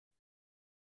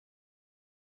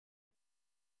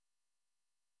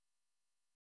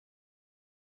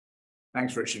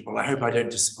Thanks, Richard. Well, I hope I don't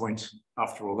disappoint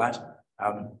after all that.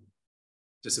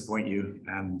 Disappoint you,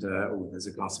 and oh, there's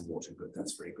a glass of water. Good,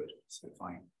 that's very good. So if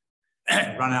I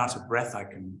run out of breath, I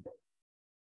can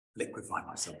liquefy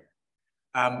myself.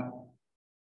 I'm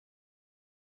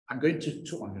going to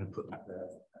put that there.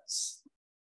 That's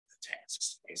the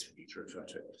text, in case we need to refer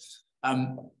to it.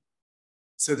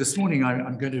 So this morning,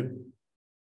 I'm going to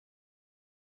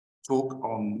talk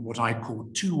on what I call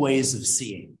two ways of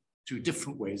seeing, two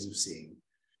different ways of seeing,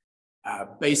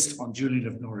 based on Julian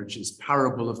of Norwich's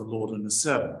parable of a Lord and a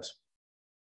servant.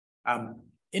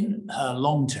 In her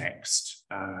long text,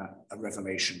 A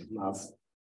Revelation of Love,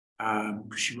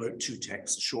 she wrote two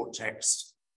texts, a short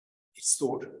text. It's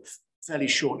thought fairly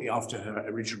shortly after her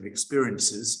original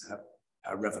experiences,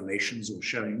 her revelations or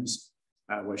showings,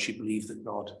 where she believed that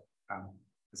God,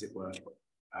 as it were,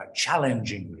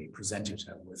 challengingly presented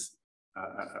her with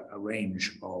a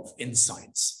range of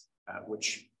insights,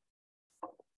 which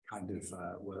kind of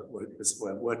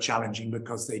were challenging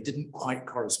because they didn't quite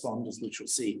correspond, as we shall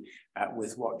see,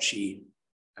 with what she,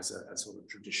 as a sort of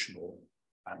traditional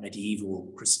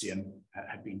medieval Christian,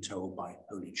 had been told by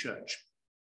Holy Church,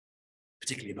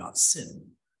 particularly about sin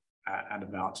and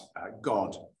about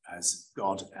God as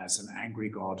an angry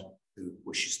God who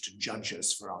wishes to judge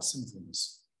us for our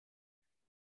sinfulness.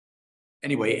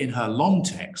 Anyway, in her long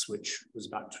text, which was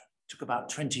took about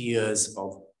 20 years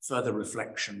of further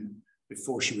reflection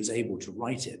before she was able to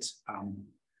write it,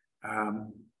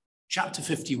 chapter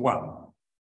 51,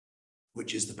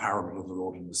 which is the parable of the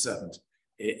Lord and the servant,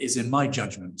 is, in my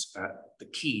judgment, the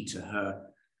key to her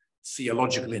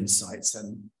theological insights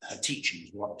and her teachings.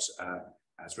 What,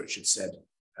 as Richard said,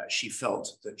 she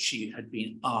felt that she had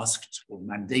been asked or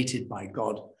mandated by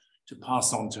God to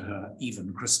pass on to her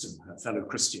her fellow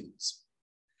Christians.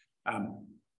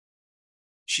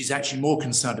 She's actually more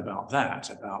concerned about that,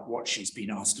 about what she's been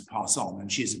asked to pass on, than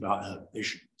she is about her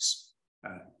visions.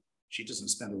 She doesn't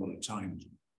spend a lot of time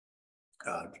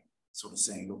sort of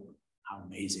saying, look, how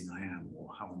amazing I am,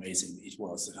 or how amazing it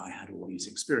was that I had all these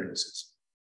experiences.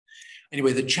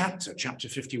 Anyway, the chapter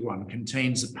 51,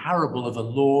 contains a parable of a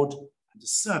Lord and a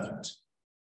servant,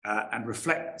 and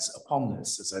reflects upon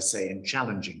this, as I say, in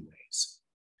challenging ways.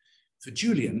 For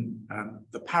Julian,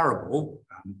 the parable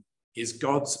is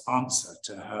God's answer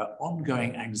to her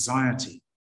ongoing anxiety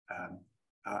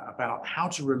about how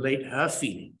to relate her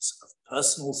feelings of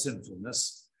personal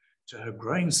sinfulness to her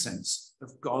growing sense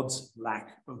of God's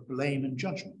lack of blame and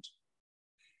judgment.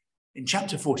 In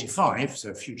chapter 45,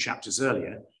 so a few chapters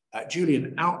earlier,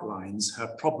 Julian outlines her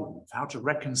problem of how to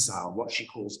reconcile what she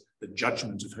calls the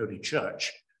judgment of Holy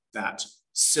Church, that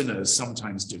sinners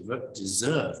sometimes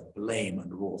deserve blame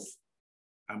and wrath,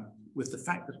 with the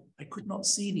fact that I could not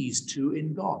see these two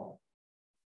in God.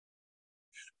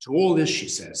 To all this, she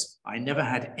says, I never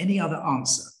had any other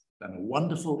answer than a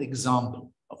wonderful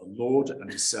example of a Lord and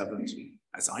a servant,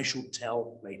 as I shall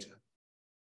tell later.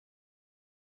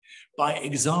 By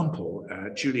example,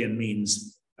 Julian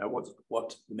means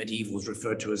what the medievals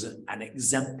referred to as an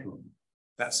exemplum.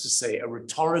 That's to say, a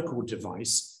rhetorical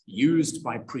device used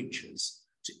by preachers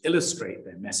to illustrate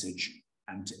their message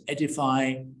and to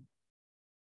edify,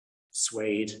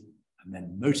 persuade, and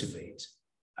then motivate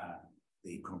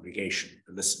the congregation,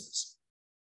 the listeners.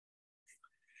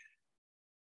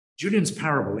 Julian's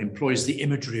parable employs the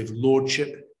imagery of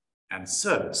lordship and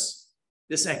service.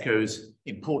 This echoes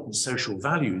important social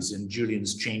values in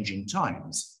Julian's changing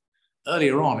times.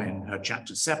 Earlier on in her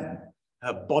chapter 7,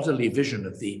 her bodily vision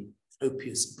of the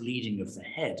copious bleeding of the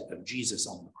head of Jesus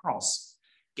on the cross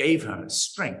gave her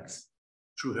strength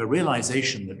through her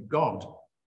realization that God,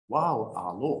 while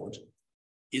our Lord,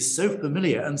 is so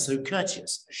familiar and so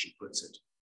courteous, as she puts it.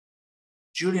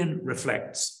 Julian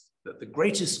reflects that the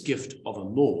greatest gift of a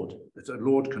Lord that a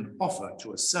Lord can offer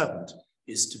to a servant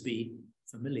is to be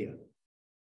familiar.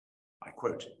 I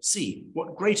quote, see,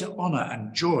 what greater honor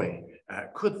and joy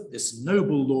could this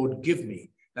noble Lord give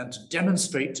me than to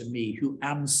demonstrate to me who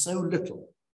am so little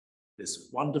this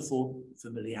wonderful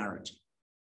familiarity.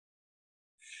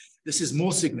 This is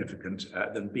more significant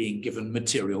than being given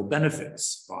material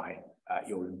benefits by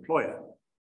your employer.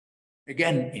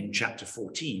 Again, in chapter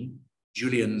 14,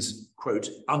 Julian's, quote,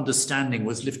 understanding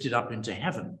was lifted up into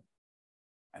heaven,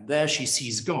 and there she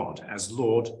sees God as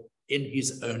Lord in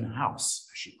his own house,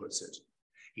 as she puts it.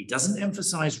 He doesn't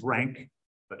emphasize rank,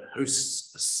 but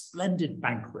hosts a splendid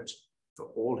banquet for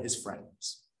all his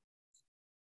friends.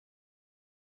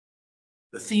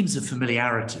 The themes of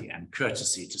familiarity and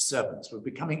courtesy to servants were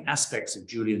becoming aspects of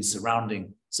Julian's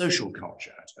surrounding social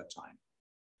culture at her time.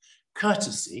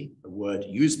 Courtesy, a word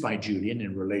used by Julian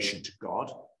in relation to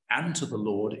God and to the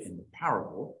Lord in the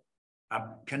parable,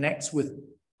 connects with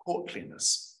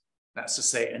courtliness. That's to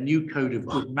say, a new code of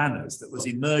good manners that was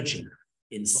emerging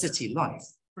in city life,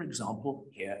 for example,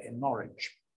 here in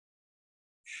Norwich.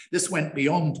 This went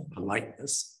beyond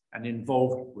politeness and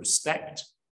involved respect,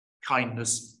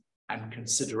 kindness, and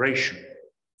consideration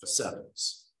for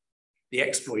servants. The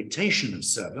exploitation of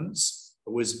servants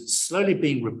was slowly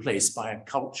being replaced by a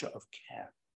culture of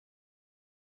care.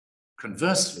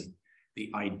 Conversely,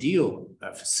 the ideal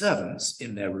for servants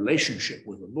in their relationship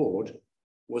with the Lord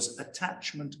was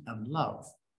attachment and love,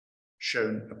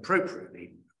 shown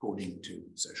appropriately according to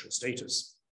social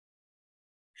status.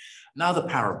 Now the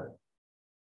parable.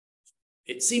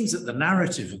 It seems that the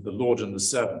narrative of the Lord and the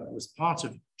servant was part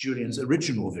of Julian's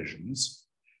original visions,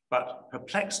 but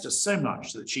perplexed her so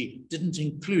much that she didn't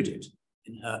include it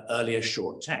in her earlier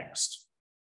short text.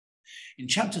 In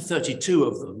chapter 32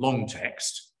 of the long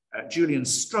text, Julian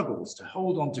struggles to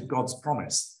hold on to God's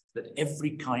promise that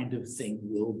every kind of thing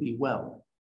will be well.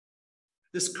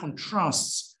 This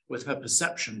contrasts with her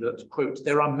perception that, quote,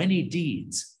 there are many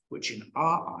deeds which in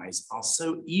our eyes are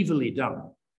so evilly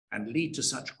done and lead to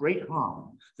such great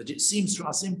harm that it seems to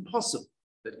us impossible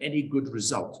that any good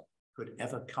result could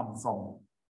ever come from them.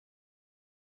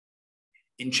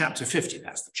 In chapter 50,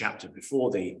 that's the chapter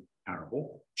before the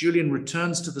parable, Julian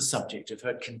returns to the subject of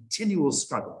her continual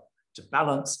struggle to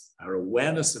balance her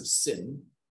awareness of sin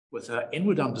with her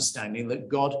inward understanding that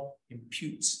God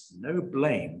imputes no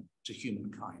blame to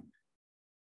humankind.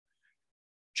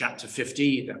 Chapter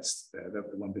 50, that's the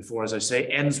one before, as I say,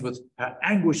 ends with her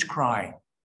anguished cry,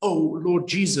 "Oh, Lord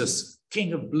Jesus,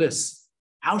 King of bliss,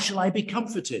 how shall I be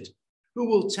comforted? Who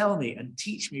will tell me and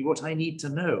teach me what I need to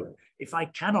know if I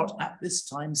cannot at this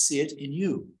time see it in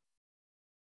you?"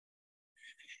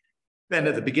 Then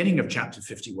at the beginning of chapter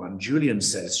 51, Julian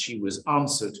says she was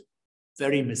answered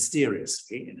very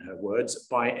mysteriously, in her words,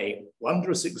 by a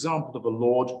wondrous example of a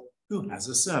Lord who has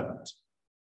a servant.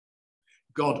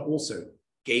 God also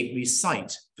gave me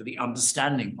sight for the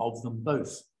understanding of them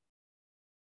both.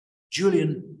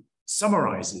 Julian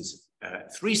summarizes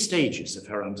 3 stages of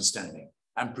her understanding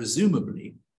and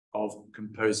presumably of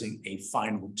composing a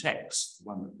final text, the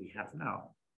one that we have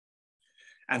now.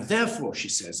 And therefore, she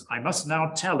says, I must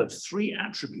now tell of 3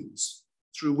 attributes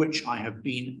through which I have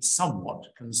been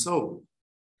somewhat consoled.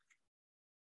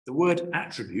 The word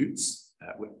attributes,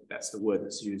 that's the word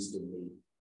that's used in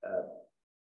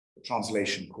the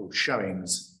translation called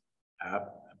Showings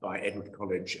by Edward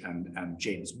College and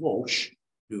James Walsh,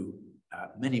 who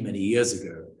many, many years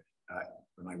ago,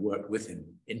 when I worked with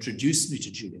him, introduced me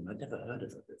to Julian. I'd never heard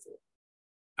of her before.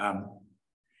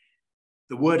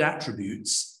 The word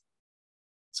attributes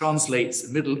translates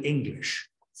Middle English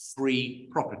 3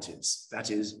 properties, that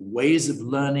is, ways of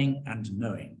learning and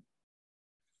knowing.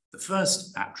 The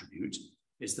first attribute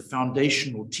is the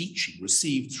foundational teaching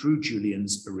received through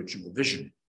Julian's original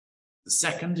vision. The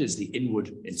second is the inward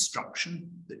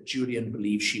instruction that Julian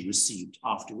believes she received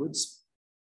afterwards.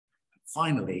 And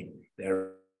finally,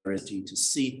 their ability to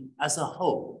see as a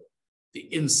whole the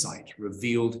insight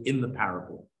revealed in the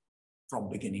parable from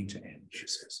beginning to end, she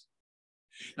says.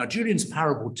 Now, Julian's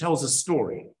parable tells a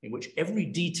story in which every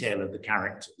detail of the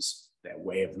characters, their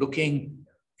way of looking,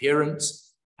 their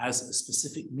appearance, has a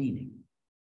specific meaning.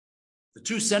 The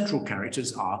 2 central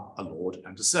characters are a Lord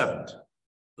and a servant.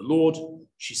 The Lord,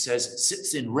 she says,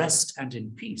 sits in rest and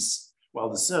in peace, while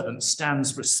the servant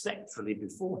stands respectfully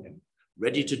before him,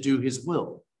 ready to do his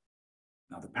will.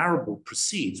 Now, the parable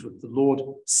proceeds with the Lord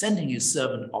sending his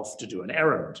servant off to do an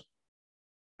errand.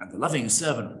 And the loving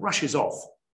servant rushes off,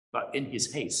 but in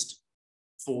his haste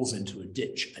falls into a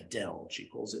ditch, a dell, she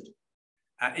calls it,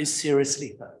 and is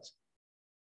seriously hurt.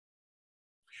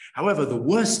 However, the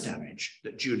worst damage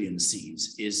that Julian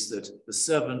sees is that the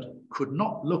servant could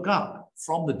not look up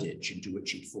from the ditch into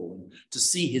which he'd fallen to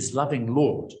see his loving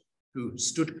Lord, who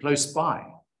stood close by,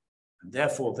 and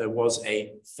therefore there was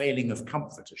a failing of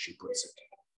comfort, as she puts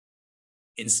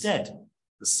it. Instead,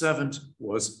 the servant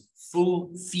was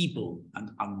full, feeble,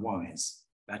 and unwise.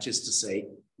 That is to say,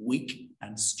 weak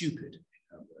and stupid, in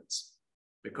her words,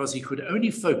 because he could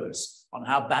only focus on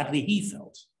how badly he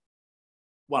felt.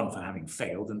 1, for having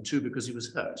failed, and 2, because he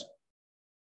was hurt.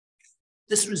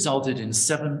 This resulted in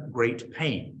 7 great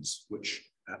pains, which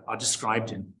are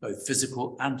described in both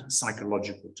physical and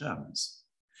psychological terms.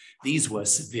 These were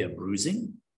severe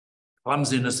bruising,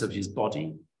 clumsiness of his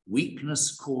body,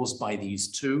 weakness caused by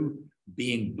these 2,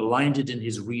 being blinded in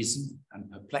his reason and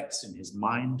perplexed in his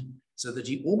mind, so that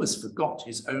he almost forgot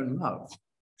his own love,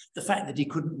 the fact that he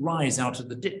couldn't rise out of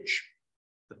the ditch,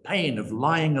 the pain of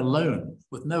lying alone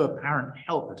with no apparent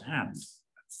help at hand,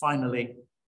 and finally,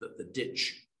 that the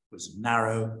ditch was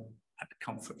narrow and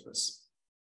comfortless.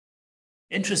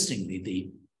 Interestingly,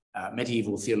 the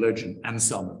medieval theologian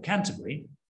Anselm of Canterbury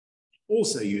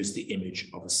also used the image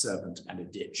of a servant and a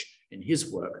ditch in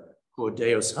his work, Cur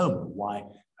Deus Homo, Why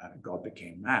God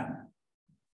Became Man.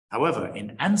 However,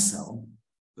 in Anselm,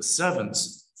 the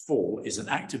servant's fall is an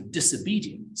act of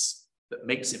disobedience that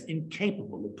makes him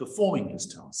incapable of performing his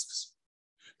tasks.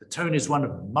 The tone is one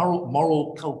of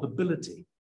moral culpability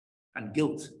and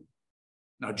guilt.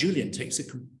 Now, Julian takes a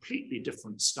completely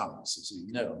different stance, as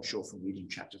you know, I'm sure, from reading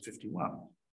chapter 51.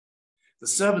 The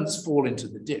servant's fall into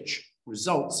the ditch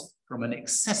results from an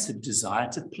excessive desire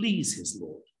to please his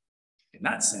Lord. In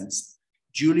that sense,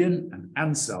 Julian and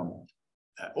Anselm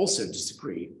also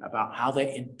disagree about how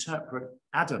they interpret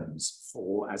Adam's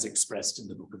fall as expressed in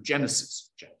the book of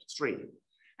Genesis, chapter 3,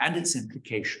 and its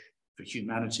implication for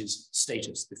humanity's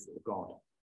status before God.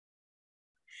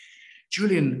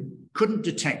 Julian couldn't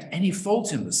detect any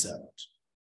fault in the servant,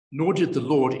 nor did the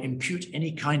Lord impute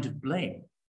any kind of blame.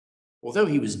 Although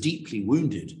he was deeply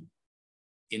wounded,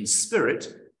 in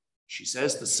spirit, she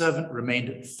says, the servant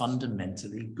remained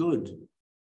fundamentally good.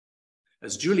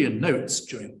 As Julian notes,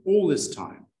 during all this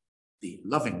time, the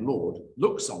loving Lord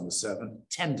looks on the servant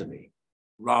tenderly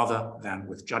rather than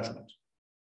with judgment.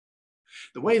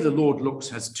 The way the Lord looks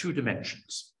has two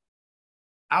dimensions.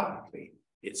 Outwardly,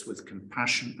 it's with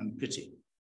compassion and pity.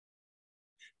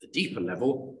 The deeper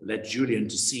level led Julian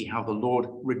to see how the Lord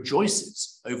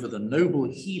rejoices over the noble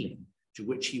healing to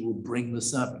which he will bring the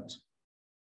servant.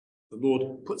 The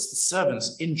Lord puts the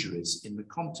servant's injuries in the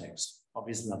context of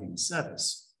his loving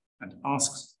service and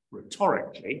asks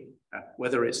rhetorically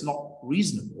whether it's not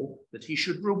reasonable that he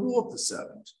should reward the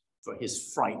servant for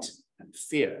his fright and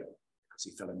fear because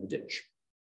he fell in the ditch.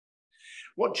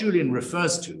 What Julian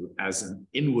refers to as an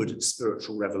inward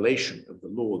spiritual revelation of the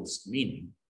Lord's meaning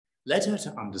led her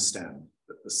to understand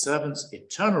that the servant's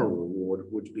eternal reward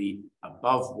would be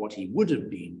above what he would have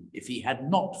been if he had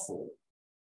not fallen.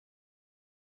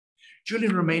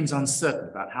 Julian remains uncertain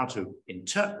about how to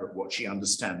interpret what she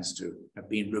understands to have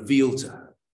been revealed to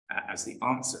her as the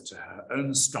answer to her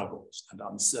own struggles and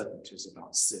uncertainties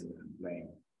about sin and blame.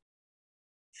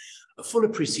 A full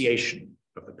appreciation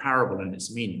of the parable and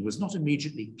its meaning was not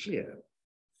immediately clear.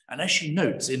 And as she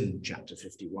notes in chapter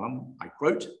 51, I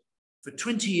quote, "For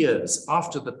 20 years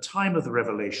after the time of the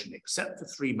revelation, except for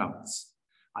 3 months,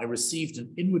 I received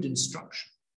an inward instruction,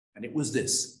 and it was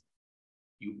this: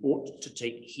 you ought to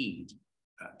take heed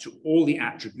to all the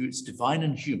attributes, divine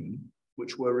and human,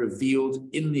 which were revealed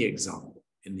in the exemplar.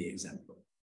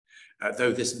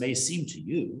 Though this may seem to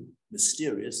you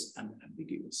mysterious and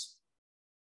ambiguous."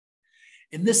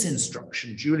 In this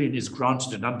instruction, Julian is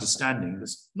granted an understanding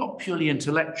that's not purely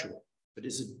intellectual, but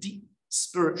is a deep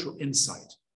spiritual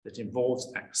insight that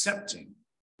involves accepting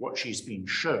what she's been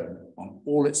shown on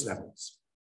all its levels.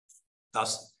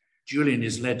 Thus, Julian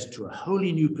is led to a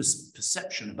wholly new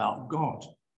perception about God,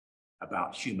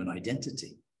 about human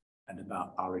identity, and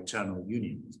about our eternal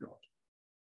union with God.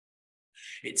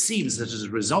 It seems that as a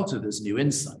result of this new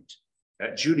insight,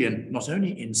 Julian not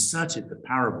only inserted the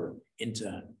parable into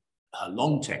her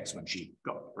long text when she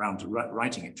got around to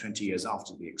writing it 20 years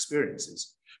after the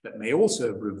experiences, but may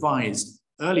also have revised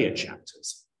earlier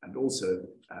chapters and also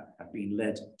have been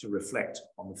led to reflect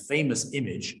on the famous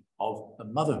image of the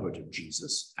motherhood of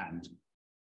Jesus and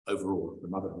overall the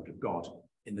motherhood of God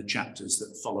in the chapters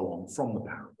that follow on from the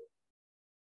parable.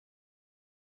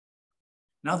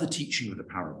 Now the teaching of the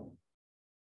parable.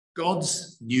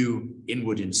 God's new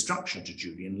inward instruction to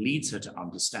Julian leads her to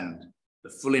understand the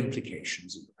full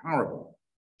implications of the parable.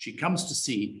 She comes to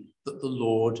see that the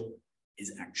Lord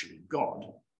is actually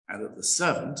God and that the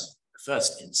servant, the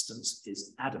first instance,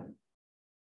 is Adam.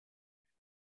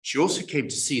 She also came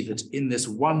to see that in this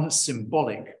one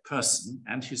symbolic person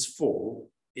and his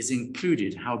fall is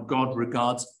included how God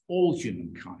regards all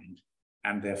humankind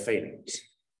and their failings.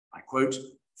 I quote,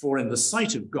 "For in the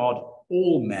sight of God,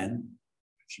 all men,"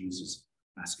 which uses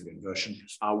masculine version,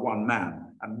 "are one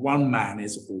man, and one man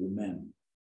is all men."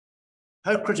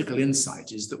 Her critical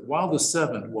insight is that while the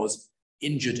servant was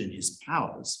injured in his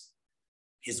powers,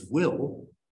 his will,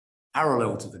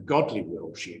 parallel to the godly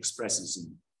will she expresses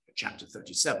in chapter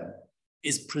 37,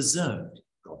 is preserved in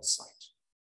God's sight.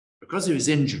 Because of his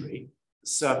injury, the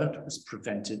servant was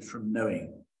prevented from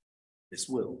knowing this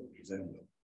will, his own will.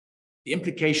 The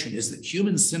implication is that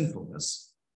human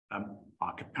sinfulness,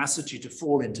 our capacity to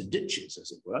fall into ditches,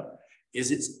 as it were,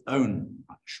 is its own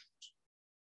punishment.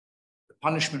 The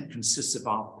punishment consists of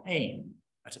our pain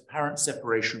at apparent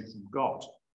separation from God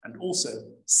and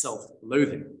also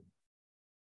self-loathing.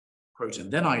 Quote,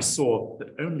 "And then I saw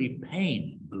that only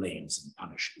pain blames and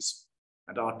punishes,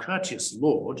 and our courteous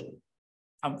Lord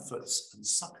comforts and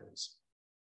succors."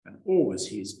 and always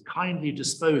he is kindly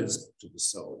disposed to the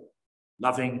soul,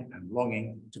 loving and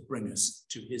longing to bring us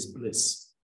to his bliss.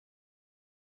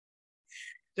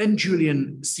 Then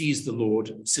Julian sees the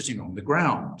Lord sitting on the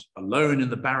ground, alone in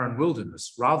the barren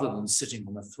wilderness, rather than sitting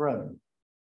on a throne.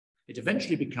 It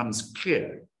eventually becomes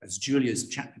clear, as Julian's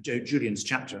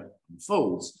chapter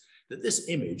unfolds, that this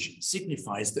image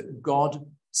signifies that God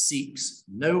seeks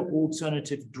no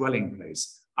alternative dwelling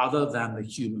place other than the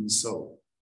human soul,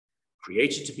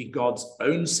 created to be God's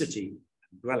own city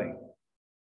and dwelling.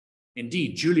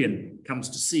 Indeed, Julian comes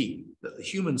to see that the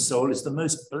human soul is the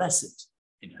most blessed,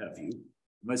 in her view,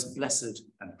 the most blessed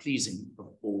and pleasing of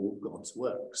all God's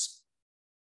works.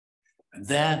 And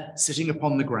there, sitting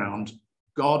upon the ground,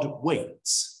 God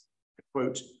waits,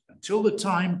 quote, until the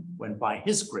time when by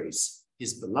his grace,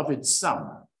 his beloved Son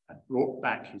had brought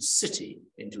back his city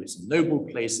into its noble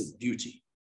place of beauty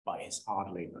by his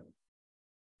hard labor.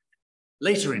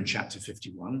 Later in chapter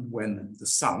 51, when the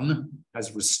Son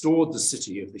has restored the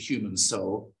city of the human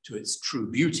soul to its true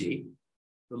beauty,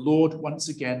 the Lord once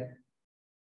again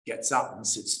gets up and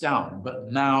sits down,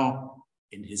 but now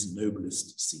in his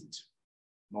noblest seat,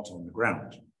 not on the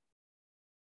ground.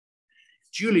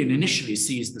 Julian initially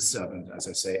sees the servant, as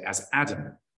I say, as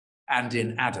Adam, and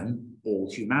in Adam, all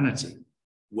humanity,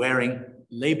 wearing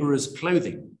laborer's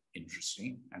clothing,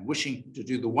 interesting, and wishing to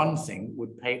do the one thing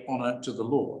would pay honor to the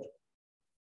Lord.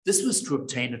 This was to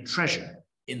obtain a treasure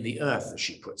in the earth, as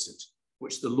she puts it,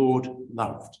 which the Lord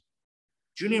loved.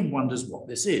 Julian wonders what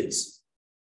this is,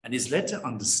 and is led to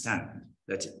understand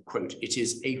that, quote, it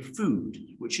is a food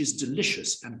which is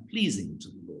delicious and pleasing to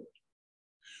the Lord.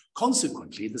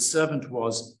 Consequently, the servant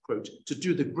was, quote, to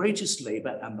do the greatest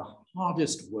labor and the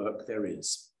hardest work there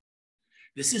is.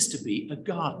 This is to be a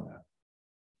gardener,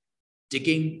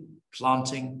 digging,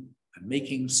 planting, and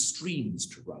making streams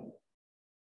to run.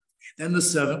 Then the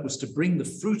servant was to bring the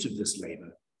fruit of this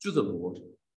labor to the Lord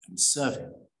and serve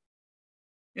him.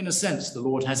 In a sense, the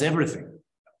Lord has everything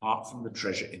apart from the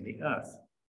treasure in the earth.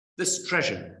 This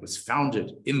treasure was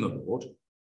founded in the Lord,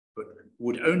 but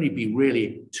would only be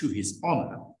really to his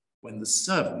honor when the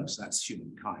servant, that's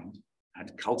humankind,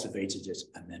 had cultivated it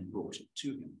and then brought it to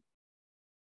him.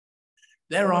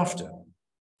 Thereafter,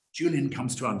 Julian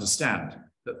comes to understand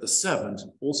that the servant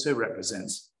also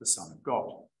represents the Son of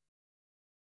God.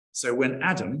 So when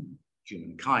Adam,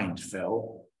 humankind,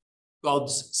 fell,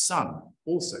 God's Son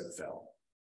also fell.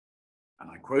 And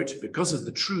I quote, because of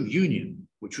the true union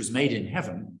which was made in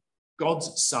heaven,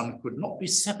 God's Son could not be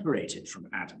separated from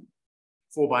Adam.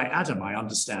 For by Adam I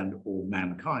understand all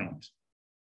mankind.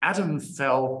 Adam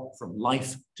fell from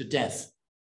life to death,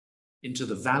 into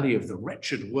the valley of the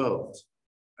wretched world,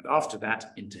 and after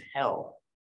that into hell.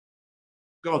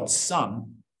 God's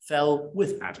Son fell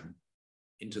with Adam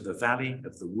into the valley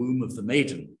of the womb of the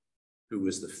maiden, who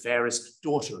was the fairest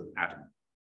daughter of Adam.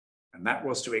 And that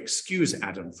was to excuse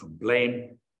Adam from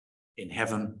blame in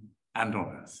heaven and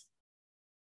on earth.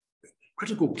 The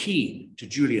critical key to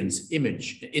Julian's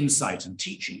insight and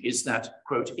teaching is that,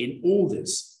 quote, in all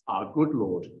this, our good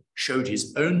Lord showed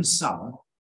his own Son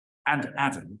and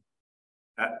Adam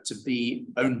to be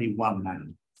only one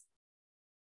man.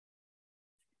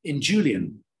 In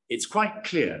Julian, it's quite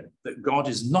clear that God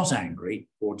is not angry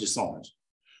or dishonored,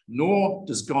 nor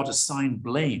does God assign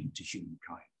blame to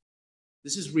humankind.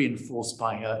 This is reinforced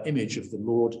by her image of the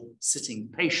Lord sitting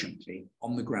patiently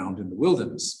on the ground in the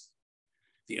wilderness.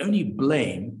 The only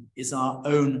blame is our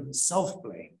own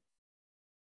self-blame,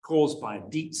 caused by a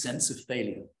deep sense of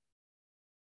failure.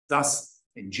 Thus,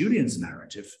 in Julian's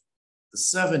narrative, the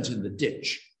servant in the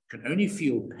ditch can only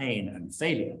feel pain and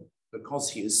failure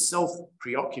because he is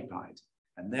self-preoccupied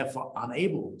and therefore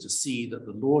unable to see that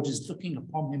the Lord is looking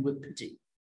upon him with pity.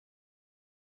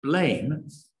 Blame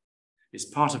is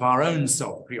part of our own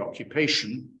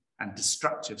self-preoccupation and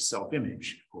destructive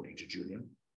self-image, according to Julian.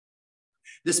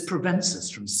 This prevents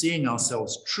us from seeing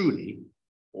ourselves truly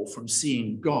or from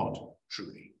seeing God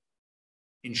truly.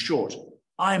 In short,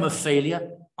 I'm a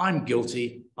failure, I'm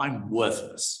guilty, I'm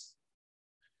worthless.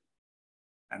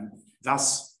 And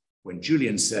thus, when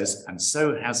Julian says, and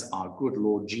so has our good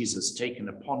Lord Jesus taken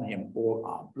upon him all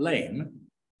our blame,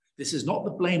 this is not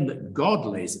the blame that God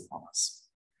lays upon us.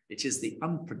 It is the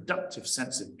unproductive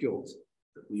sense of guilt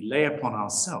that we lay upon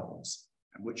ourselves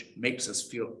and which makes us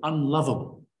feel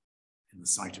unlovable in the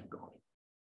sight of God.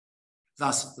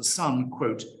 Thus, the Son,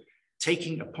 quote,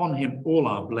 taking upon him all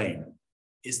our blame,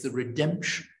 is the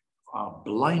redemption of our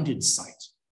blinded sight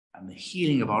and the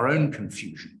healing of our own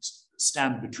confusions that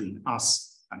stand between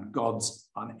us and God's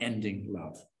unending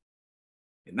love.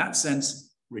 In that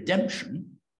sense,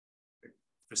 redemption, the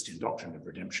Christian doctrine of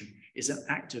redemption, is an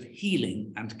act of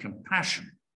healing and compassion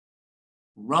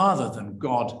rather than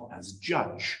God as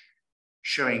judge,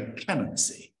 showing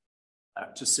clemency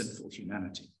to sinful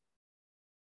humanity.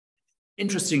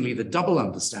 Interestingly, the double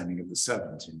understanding of the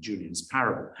servant in Julian's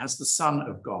parable has the Son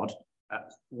of God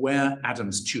wear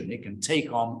Adam's tunic and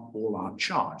take on all our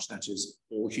charge, that is,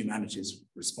 all humanity's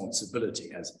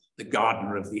responsibility as the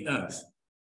gardener of the earth.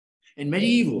 In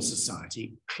medieval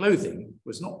society, clothing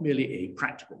was not merely a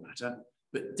practical matter,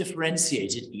 but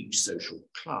differentiated each social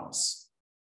class.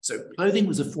 So clothing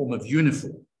was a form of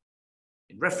uniform.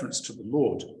 In reference to the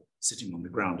Lord sitting on the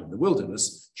ground in the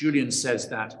wilderness, Julian says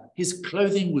that his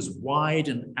clothing was wide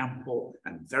and ample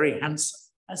and very handsome,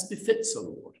 as befits a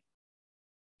Lord.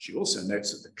 She also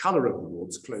notes that the color of the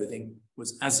Lord's clothing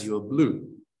was azure blue.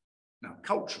 Now,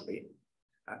 culturally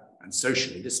and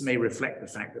socially, this may reflect the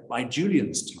fact that by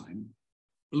Julian's time,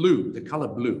 blue, the color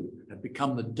blue, had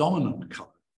become the dominant color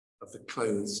of the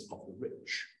clothes of the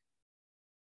rich.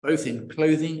 Both in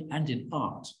clothing and in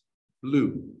art,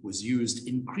 blue was used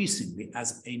increasingly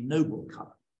as a noble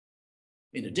color.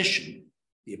 In addition,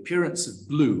 the appearance of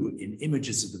blue in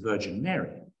images of the Virgin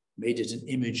Mary made it an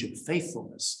image of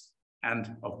faithfulness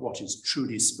and of what is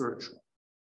truly spiritual.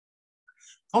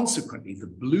 Consequently, the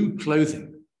blue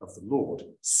clothing of the Lord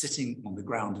sitting on the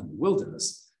ground in the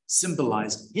wilderness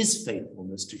symbolized his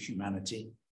faithfulness to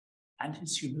humanity and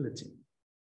his humility.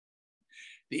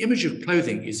 The image of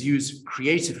clothing is used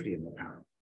creatively in the parable.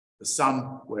 The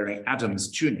Son wearing Adam's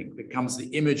tunic becomes the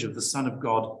image of the Son of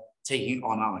God taking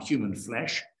on our human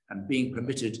flesh and being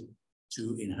permitted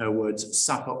to, in her words,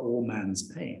 suffer all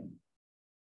man's pain.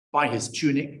 By his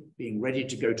tunic, being ready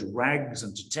to go to rags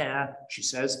and to tear, she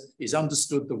says, is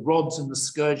understood the rods and the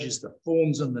scourges, the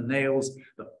thorns and the nails,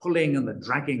 the pulling and the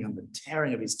dragging and the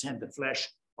tearing of his tender flesh,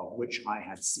 of which I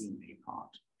had seen a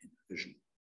part in the vision.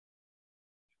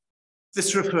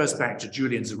 This refers back to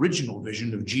Julian's original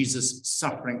vision of Jesus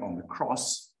suffering on the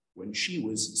cross when she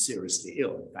was seriously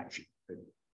ill. In fact, she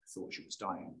thought she was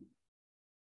dying.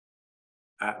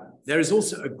 There is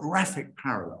also a graphic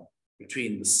parallel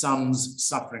between the Son's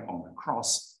suffering on the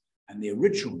cross and the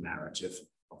original narrative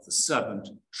of the servant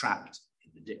trapped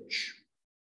in the ditch.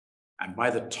 And by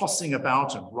the tossing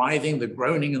about and writhing, the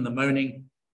groaning and the moaning,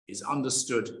 is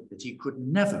understood that he could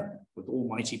never, with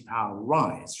almighty power,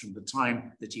 rise from the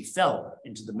time that he fell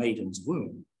into the maiden's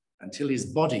womb until his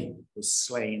body was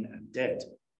slain and dead,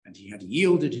 and he had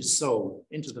yielded his soul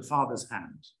into the Father's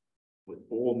hand with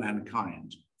all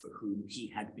mankind for whom he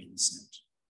had been sent.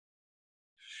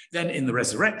 Then in the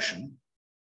resurrection,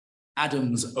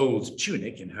 Adam's old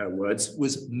tunic, in her words,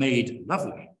 was made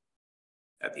lovely.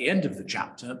 At the end of the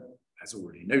chapter, as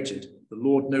already noted, the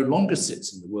Lord no longer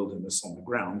sits in the wilderness on the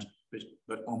ground,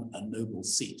 but on a noble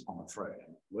seat on a throne.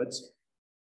 In other words,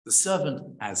 the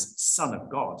servant as Son of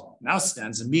God now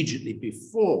stands immediately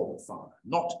before the Father,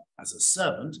 not as a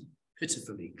servant,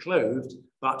 pitifully clothed,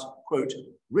 but, quote,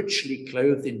 richly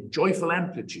clothed in joyful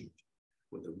amplitude,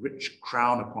 with a rich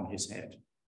crown upon his head.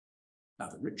 Now,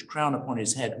 the rich crown upon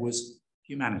his head was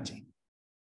humanity.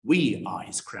 We are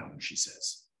his crown, she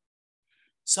says.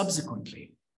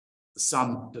 Subsequently, the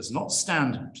Son does not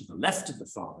stand to the left of the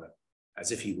Father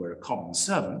as if he were a common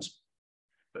servant,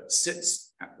 but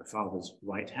sits at the Father's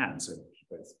right hand. So he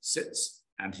both sits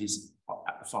and he's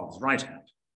at the Father's right hand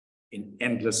in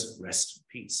endless rest and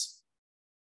peace.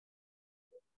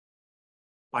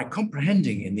 By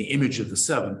comprehending in the image of the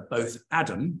servant both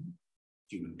Adam,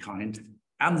 humankind,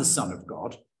 and the Son of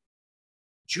God,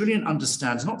 Julian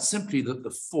understands not simply that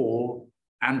the fall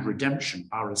and redemption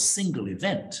are a single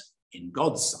event in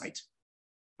God's sight,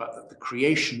 but that the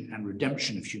creation and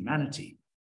redemption of humanity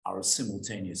are a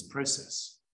simultaneous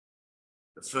process.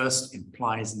 The first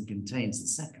implies and contains the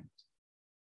second.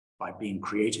 By being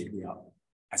created, we are,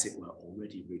 as it were,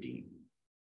 already redeemed.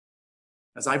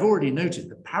 As I've already noted,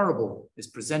 the parable is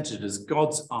presented as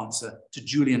God's answer to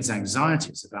Julian's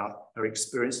anxieties about her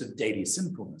experience of daily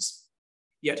sinfulness,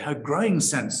 yet her growing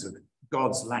sense of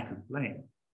God's lack of blame.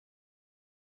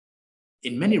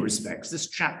 In many respects, this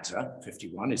chapter,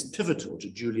 51, is pivotal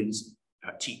to Julian's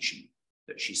teaching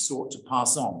that she sought to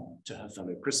pass on to her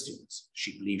fellow Christians.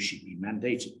 She believed she'd be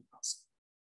mandated to pass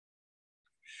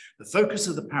on. The focus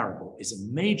of the parable is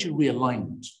a major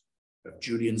realignment of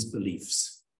Julian's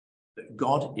beliefs that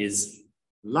God is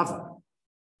lover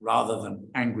rather than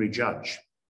angry judge.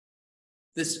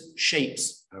 This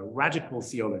shapes a radical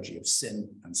theology of sin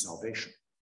and salvation.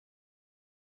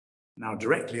 Now,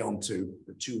 directly onto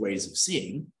the two ways of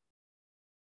seeing.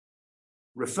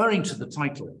 Referring to the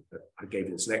title that I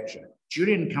gave this lecture,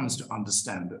 Julian comes to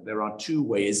understand that there are two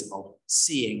ways of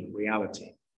seeing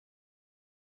reality.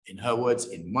 In her words,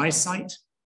 in my sight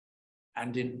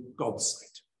and in God's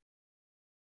sight.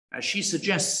 As she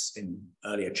suggests in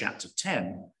earlier chapter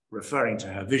 10, referring to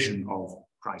her vision of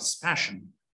Christ's passion,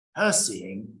 her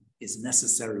seeing is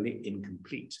necessarily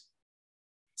incomplete.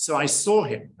 So I saw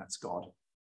him, that's God,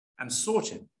 and sought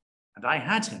him, and I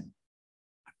had him,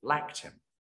 and lacked him.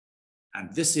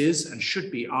 And this is and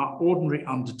should be our ordinary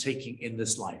undertaking in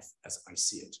this life, as I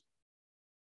see it.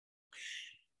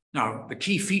 Now, the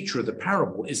key feature of the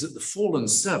parable is that the fallen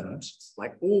servant,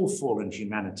 like all fallen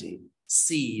humanity,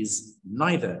 sees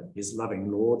neither his loving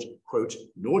Lord, quote,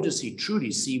 nor does he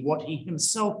truly see what he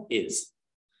himself is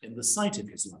in the sight of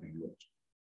his loving Lord.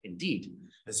 Indeed,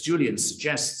 as Julian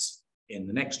suggests in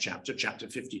the next chapter, chapter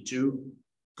 52,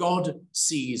 God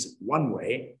sees one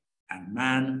way and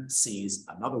man sees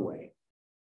another way.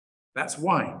 That's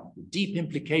why the deep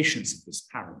implications of this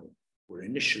parable were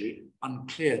initially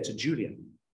unclear to Julian.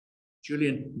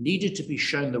 Julian needed to be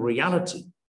shown the reality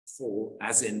for,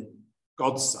 as in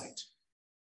God's sight.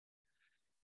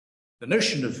 The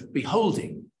notion of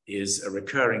beholding is a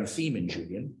recurring theme in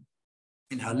Julian.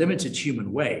 In her limited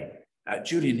human way,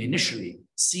 Julian initially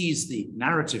sees the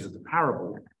narrative of the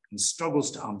parable and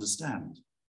struggles to understand.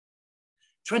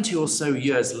 20 or so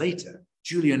years later,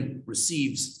 Julian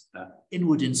receives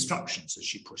inward instructions, as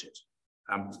she put it,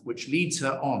 which leads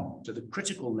her on to the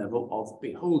critical level of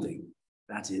beholding,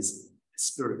 that is,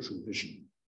 spiritual vision.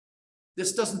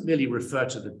 This doesn't merely refer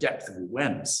to the depth of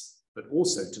awareness, but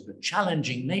also to the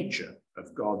challenging nature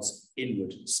of God's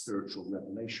inward spiritual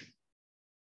revelation.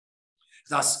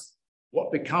 Thus,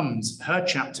 what becomes her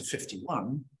chapter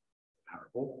 51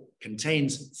 parable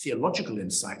contains theological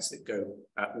insights that go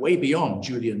way beyond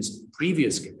Julian's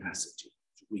previous capacity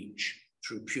to reach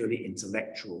through purely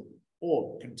intellectual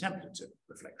or contemplative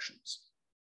reflections.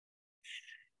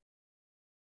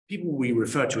 People we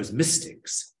refer to as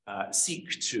mystics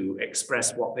seek to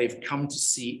express what they've come to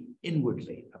see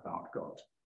inwardly about God.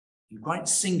 In quite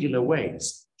singular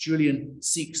ways, Julian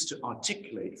seeks to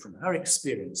articulate from her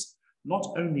experience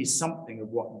not only something of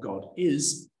what God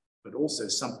is, but also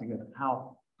something of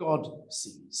how God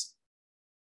sees.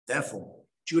 Therefore,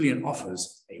 Julian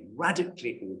offers a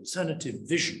radically alternative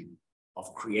vision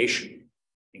of creation,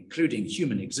 including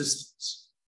human existence.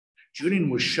 Julian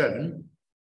was shown,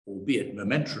 albeit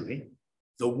momentarily,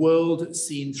 the world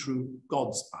seen through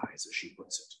God's eyes, as she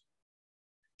puts it.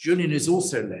 Julian is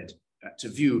also led to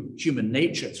view human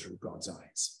nature through God's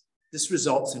eyes. This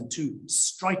results in two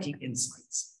striking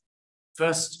insights.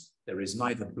 First, there is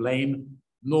neither blame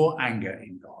nor anger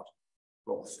in God,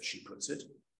 wrath, as she puts it.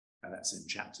 That's in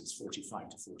chapters 45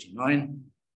 to 49.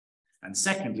 And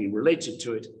secondly, related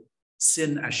to it,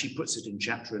 sin, as she puts it in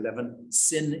chapter 11,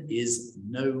 sin is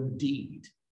no deed.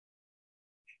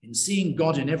 In seeing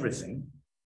God in everything,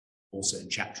 also in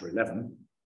chapter 11,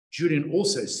 Julian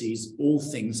also sees all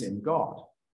things in God.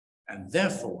 And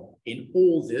therefore, in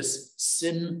all this,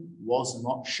 sin was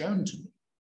not shown to me.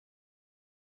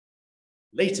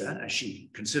 Later, as she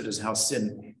considers how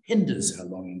sin hinders her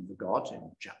longing for God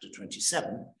in chapter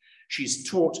 27, she's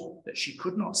taught that she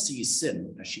could not see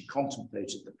sin as she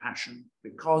contemplated the passion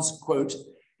because, quote,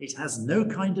 it has no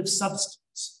kind of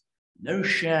substance, no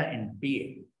share in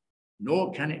being,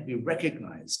 nor can it be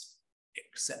recognized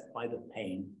except by the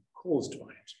pain caused by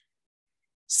it.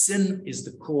 Sin is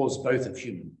the cause both of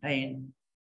human pain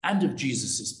and of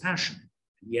Jesus's passion,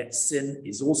 and yet sin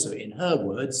is also, in her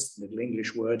words, Middle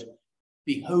English word,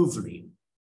 behovely,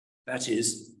 that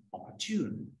is,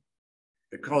 opportune,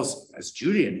 because, as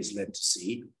Julian is led to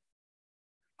see,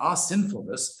 our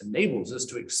sinfulness enables us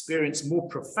to experience more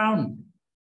profoundly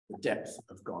the depth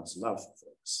of God's love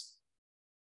for us.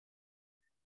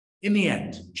 In the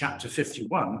end, chapter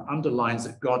 51 underlines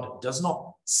that God does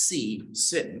not see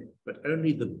sin, but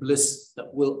only the bliss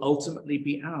that will ultimately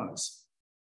be ours.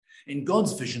 In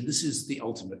God's vision, this is the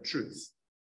ultimate truth.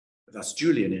 Thus,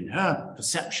 Julian, in her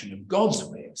perception of God's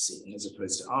way of seeing, as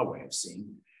opposed to our way of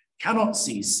seeing, cannot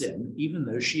see sin, even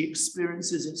though she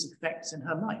experiences its effects in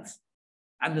her life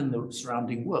and in the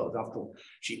surrounding world. After all,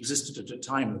 she existed at a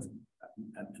time of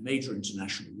a major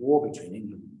international war between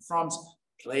England and France,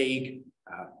 plague,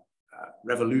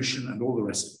 revolution, and all the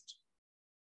rest of it.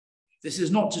 This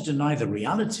is not to deny the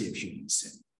reality of human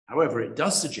sin. However, it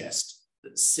does suggest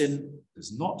that sin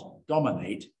does not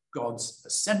dominate God's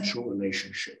essential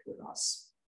relationship with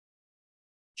us.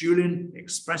 Julian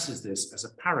expresses this as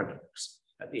a paradox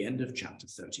at the end of chapter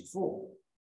 34.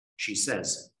 She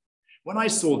says, "When I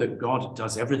saw that God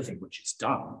does everything which is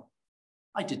done,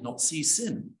 I did not see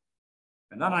sin.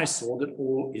 And then I saw that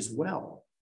all is well.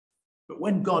 But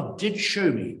when God did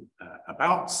show me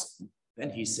about sin,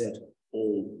 then he said,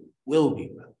 all will be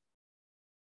well."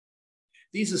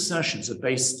 These assertions are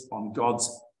based on God's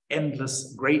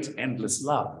great endless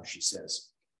love, she says.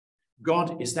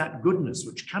 God is that goodness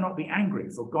which cannot be angry,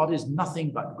 for God is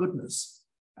nothing but goodness.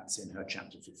 That's in her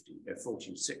chapter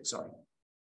 46, sorry.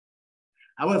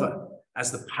 However,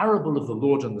 as the parable of the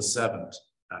Lord and the servant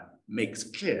makes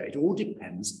clear, it all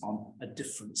depends on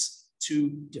two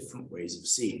different ways of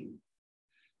seeing.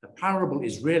 The parable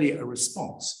is really a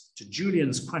response to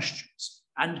Julian's questions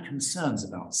and concerns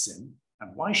about sin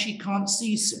and why she can't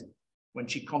see sin when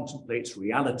she contemplates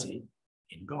reality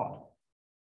in God.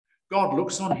 God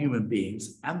looks on human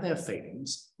beings and their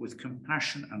failings with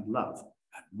compassion and love,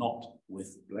 and not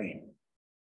with blame.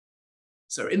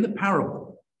 So in the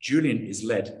parable, Julian is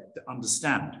led to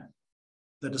understand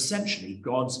that essentially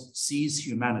God sees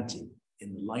humanity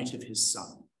in the light of his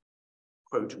Son.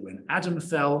 Quote, when Adam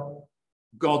fell,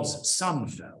 God's Son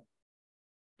fell.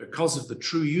 Because of the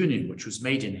true union which was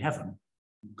made in heaven,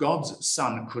 God's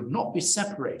Son could not be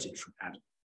separated from Adam.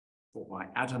 For by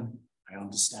Adam, I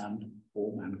understand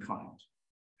all mankind,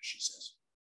 she says.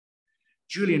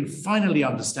 Julian finally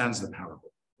understands the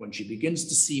parable when she begins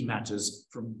to see matters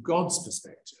from God's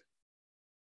perspective.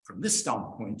 From this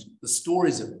standpoint, the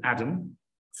stories of Adam,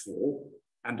 fall,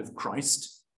 and of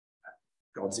Christ,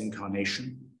 God's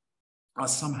incarnation, are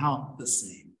somehow the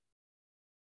same.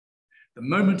 The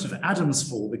moment of Adam's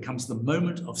fall becomes the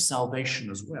moment of salvation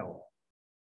as well.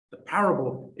 The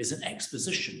parable is an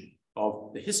exposition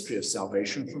of the history of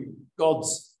salvation from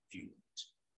God's viewpoint.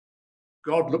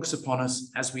 God looks upon us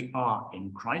as we are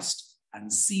in Christ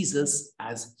and sees us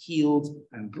as healed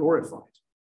and glorified.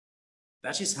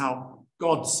 That is how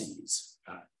God sees,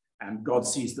 and God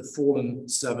sees the fallen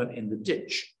servant in the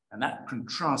ditch, and that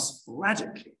contrasts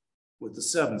radically with the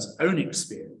servant's own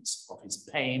experience of his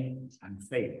pain and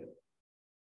failure.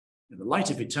 In the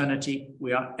light of eternity,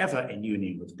 we are ever in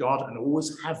union with God and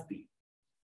always have been.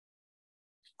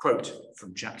 Quote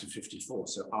from chapter 54,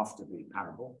 so after the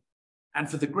parable, and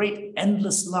for the great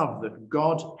endless love that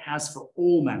God has for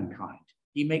all mankind,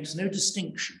 he makes no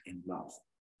distinction in love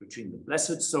between the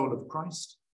blessed soul of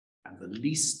Christ and the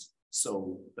least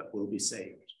soul that will be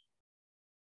saved.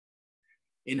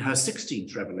 In her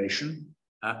 16th revelation,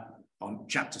 on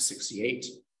chapter 68,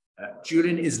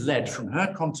 Julian is led from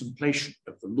her contemplation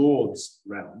of the Lord's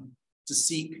realm to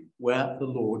seek where the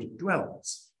Lord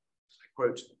dwells. I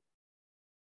quote,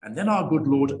 and then our good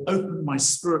Lord opened my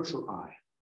spiritual eye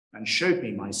and showed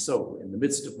me my soul in the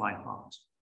midst of my heart.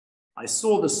 I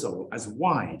saw the soul as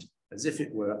wide as if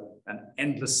it were an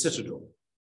endless citadel,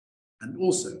 and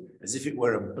also as if it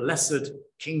were a blessed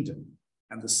kingdom,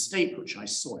 and the state which I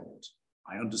saw in it,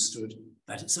 I understood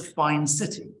that it's a fine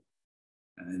city.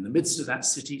 And in the midst of that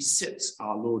city sits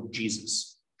our Lord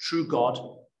Jesus, true God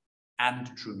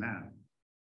and true man.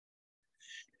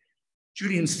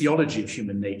 Julian's theology of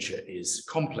human nature is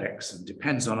complex and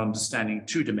depends on understanding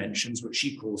two dimensions, which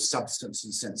she calls substance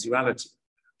and sensuality.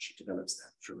 She develops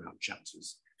that throughout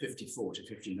chapters 54 to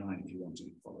 59, if you want to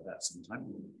follow that sometime.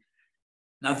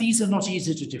 Now, these are not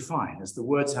easy to define, as the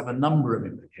words have a number of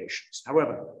implications.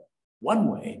 However,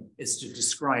 one way is to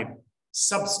describe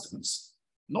substance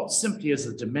not simply as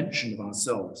a dimension of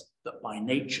ourselves that by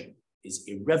nature is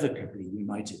irrevocably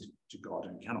united to God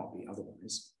and cannot be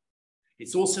otherwise.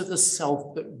 It's also the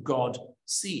self that God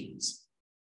sees.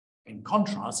 In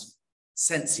contrast,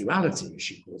 sensuality, as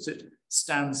she calls it,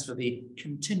 stands for the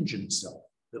contingent self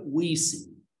that we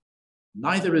see.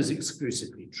 Neither is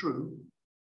exclusively true,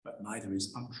 but neither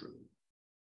is untrue.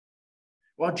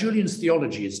 While Julian's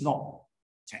theology is not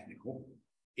technical,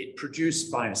 it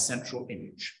produced by a central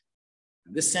image.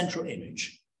 And this central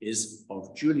image is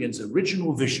of Julian's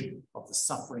original vision of the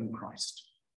suffering Christ.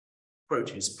 Quote,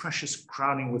 his precious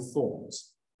crowning with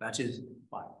thorns, that is,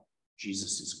 by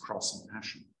Jesus' cross and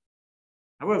passion.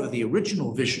 However, the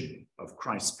original vision of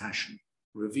Christ's passion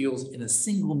reveals in a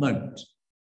single moment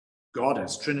God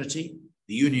as Trinity,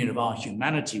 the union of our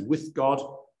humanity with God,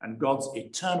 and God's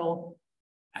eternal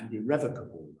and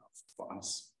irrevocable love for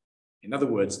us. In other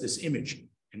words, this image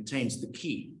contains the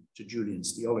key to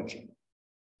Julian's theology.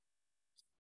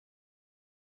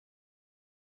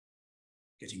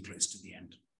 Getting close to the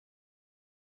end.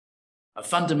 A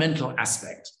fundamental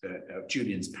aspect of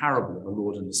Julian's parable of the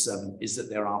Lord and the servant is that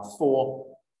there are four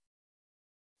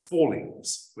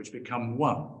fallings which become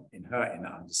one in her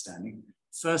inner understanding.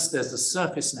 First, there's the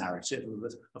surface narrative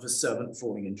of a servant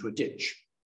falling into a ditch.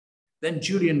 Then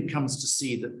Julian comes to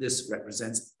see that this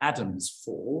represents Adam's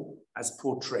fall as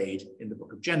portrayed in the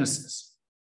book of Genesis.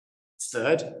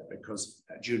 Third, because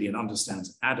Julian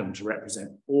understands Adam to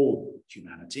represent all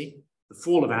humanity, the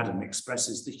fall of Adam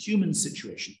expresses the human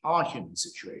situation, our human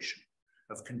situation,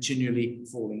 of continually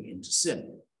falling into sin.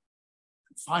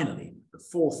 And finally, the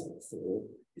fourth fall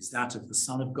is that of the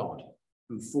Son of God,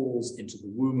 who falls into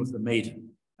the womb of the maiden,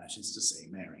 that is to say,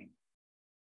 Mary.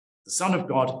 The Son of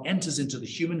God enters into the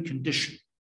human condition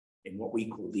in what we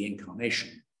call the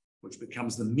incarnation, which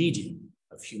becomes the medium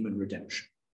of human redemption.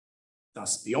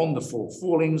 Thus, beyond the four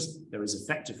fallings, there is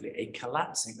effectively a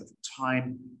collapsing of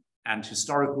time and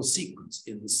historical sequence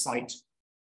in the sight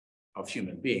of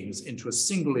human beings into a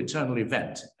single eternal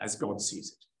event as God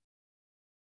sees it.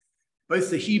 Both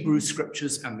the Hebrew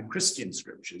scriptures and the Christian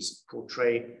scriptures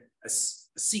portray a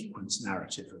sequence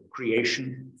narrative of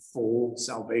creation, fall,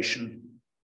 salvation,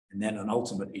 and then an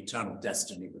ultimate eternal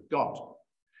destiny with God.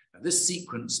 Now, this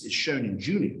sequence is shown in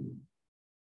Julian,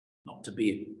 not to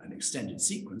be an extended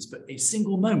sequence, but a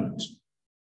single moment.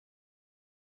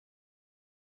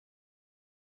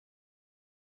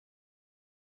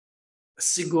 A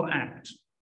single act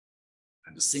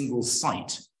and a single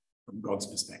sight from God's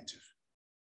perspective.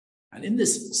 And in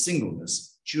this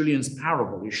singleness, Julian's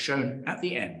parable is shown at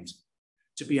the end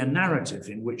to be a narrative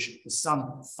in which the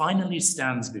Son finally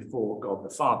stands before God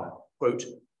the Father, quote,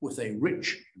 with a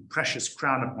rich and precious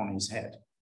crown upon his head.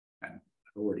 And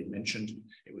I've already mentioned,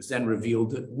 it was then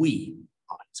revealed that we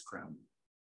are his crown.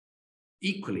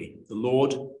 Equally, the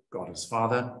Lord, God as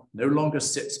Father, no longer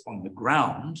sits on the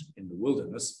ground in the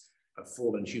wilderness of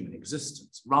fallen human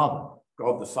existence. Rather,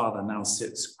 God the Father now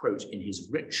sits, quote, in his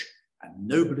rich and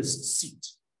noblest seat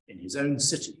in his own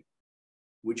city,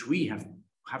 which we have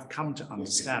come to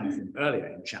understand from earlier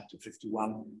in chapter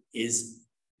 51 is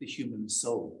the human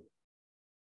soul.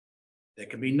 There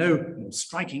can be no more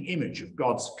striking image of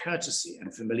God's courtesy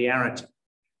and familiarity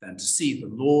than to see the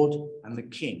Lord and the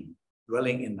King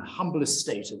dwelling in the humblest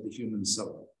state of the human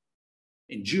soul.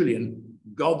 In Julian,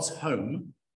 God's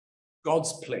home,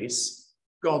 God's place,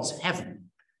 God's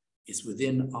heaven is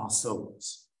within our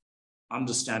souls,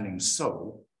 understanding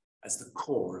soul as the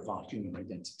core of our human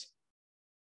identity.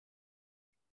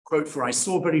 Quote, for I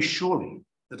saw very surely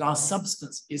that our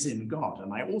substance is in God,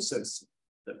 and I also saw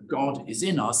that God is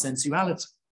in our sensuality.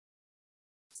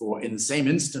 For in the same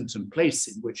instant and place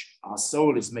in which our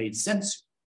soul is made sensual,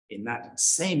 in that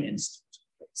same instant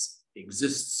and place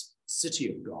exists the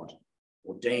city of God,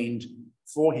 ordained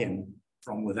for him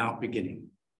from without beginning.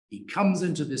 He comes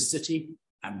into this city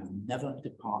and will never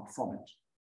depart from it.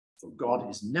 For God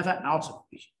is never out of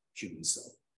the human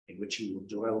soul, in which he will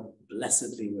dwell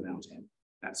blessedly without end.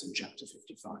 That's in chapter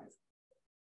 55.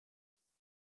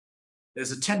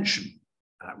 There's a tension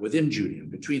within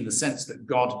Julian between the sense that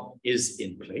God is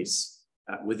in place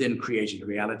within created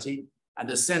reality and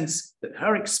a sense that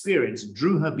her experience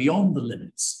drew her beyond the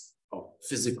limits of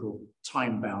physical,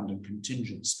 time-bound, and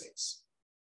contingent space.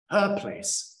 Her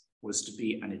place was to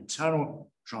be an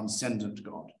eternal, transcendent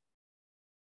God.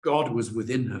 God was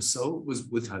within her soul, was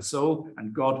with her soul,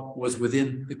 and God was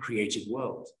within the created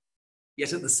world.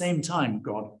 Yet at the same time,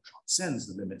 God transcends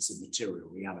the limits of material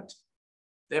reality.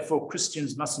 Therefore,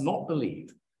 Christians must not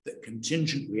believe that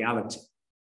contingent reality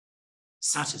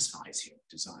satisfies human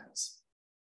desires.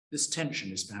 This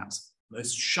tension is perhaps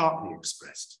most sharply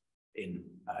expressed in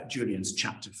Julian's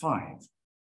chapter 5.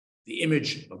 The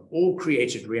image of all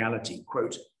created reality,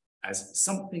 quote, as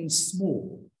something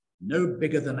small, no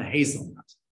bigger than a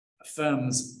hazelnut,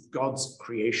 affirms God's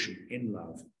creation in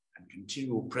love and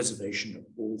continual preservation of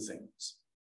all things.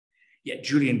 Yet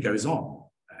Julian goes on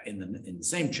in the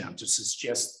same chapter to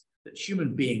suggest that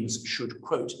human beings should,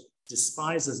 quote,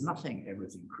 despise as nothing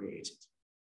everything created.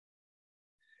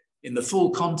 In the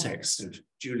full context of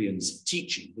Julian's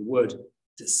teaching, the word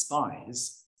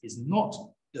despise does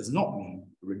not mean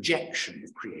rejection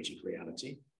of created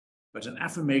reality, but an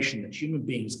affirmation that human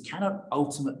beings cannot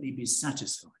ultimately be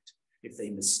satisfied if they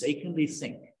mistakenly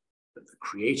think that the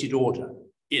created order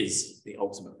is the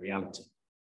ultimate reality.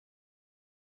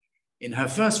 In her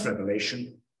first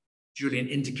revelation, Julian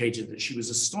indicated that she was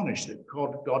astonished that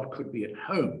God could be at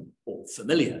home or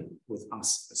familiar with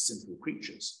us as simple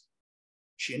creatures.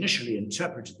 She initially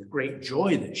interpreted the great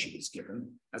joy that she was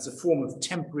given as a form of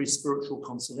temporary spiritual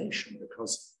consolation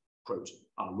because, quote,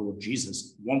 our Lord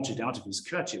Jesus wanted out of his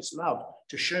courteous love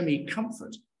to show me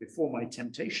comfort before my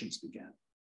temptations began.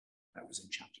 That was in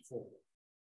chapter 4.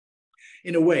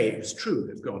 In a way, it was true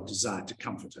that God desired to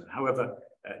comfort her. However,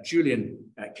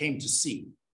 Julian came to see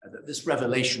that this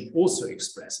revelation also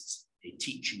expresses a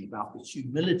teaching about the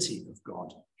humility of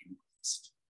God in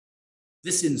Christ.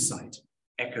 This insight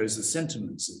echoes the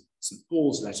sentiments of St.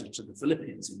 Paul's letter to the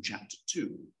Philippians in chapter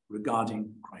 2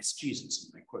 regarding Christ Jesus,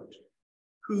 and I quote,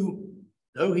 who,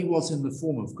 though he was in the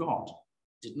form of God,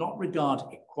 did not regard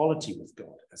equality with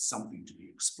God as something to be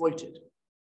exploited,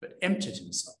 but emptied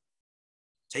himself,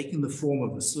 taking the form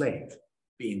of a slave,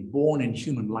 being born in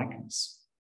human likeness,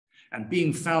 and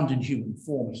being found in human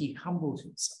form, he humbled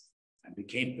himself and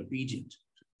became obedient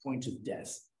to the point of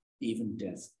death, even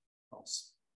death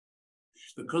cross.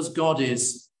 Because God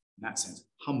is, in that sense,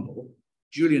 humble,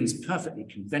 Julian's perfectly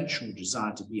conventional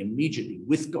desire to be immediately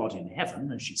with God in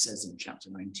heaven, as she says in chapter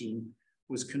 19,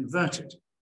 was converted.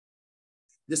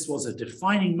 This was a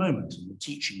defining moment in the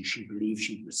teaching she believed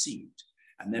she'd received,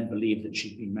 and then believed that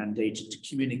she'd been mandated to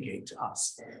communicate to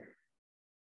us.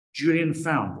 Julian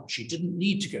found that she didn't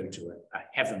need to go to a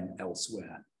heaven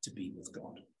elsewhere to be with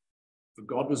God, for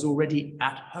God was already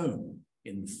at home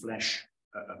in the flesh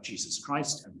of Jesus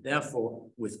Christ, and therefore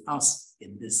with us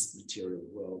in this material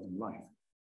world and life.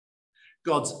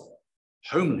 God's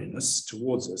homeliness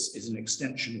towards us is an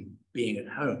extension of being at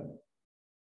home.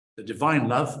 The divine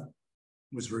love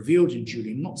was revealed in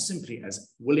Julian not simply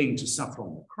as willing to suffer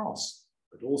on the cross,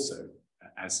 but also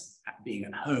as being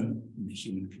at home in the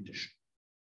human condition.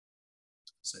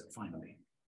 So finally,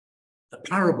 the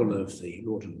parable of the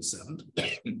Lord and the servant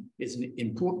is in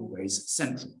important ways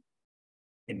central,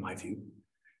 in my view,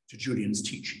 to Julian's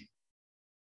teaching.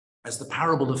 As the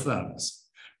parable affirms,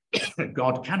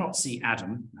 God cannot see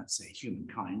Adam, let's say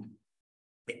humankind,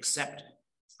 except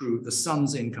through the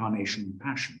Son's incarnation and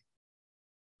passion.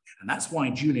 And that's why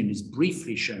Julian is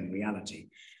briefly shown reality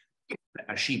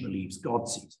as she believes God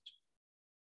sees it.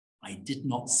 I did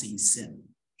not see sin,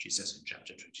 she says in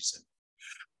chapter 27.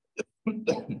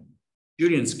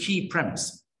 Julian's key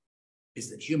premise is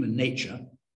that human nature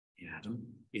in Adam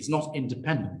is not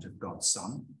independent of God's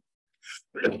Son.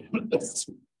 It's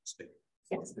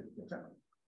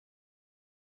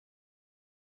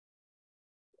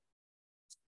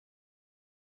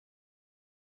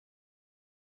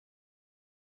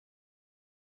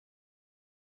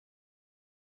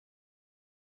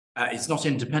not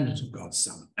independent of God's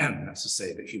Son, that's to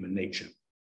say that human nature,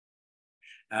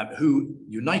 who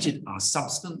united our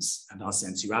substance and our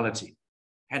sensuality.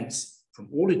 Hence, from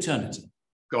all eternity,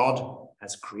 God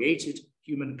has created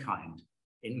humankind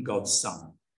in God's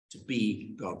Son to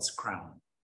be God's crown.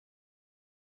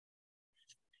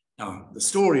 Now, the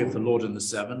story of the Lord and the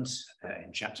servant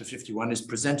in chapter 51 is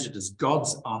presented as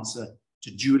God's answer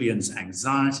to Julian's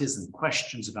anxieties and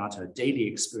questions about her daily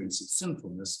experience of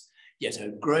sinfulness, yet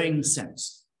her growing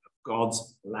sense of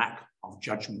God's lack of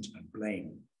judgment and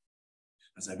blame.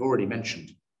 As I've already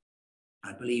mentioned,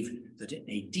 I believe that in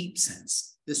a deep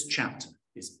sense, this chapter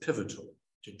is pivotal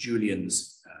to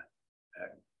Julian's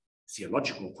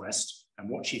theological quest and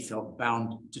what she felt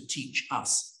bound to teach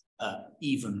us,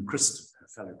 even Christians, her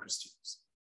fellow Christians.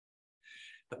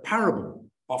 The parable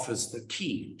offers the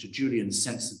key to Julian's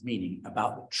sense of meaning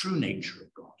about the true nature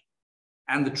of God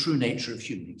and the true nature of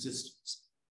human existence,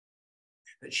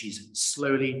 that she's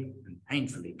slowly and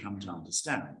painfully come to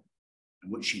understand,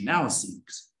 and which she now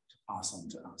seeks to pass on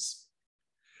to us.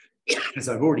 As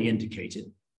I've already indicated,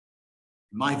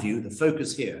 in my view, the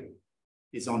focus here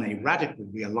is on a radical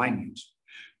realignment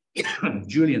of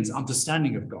Julian's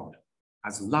understanding of God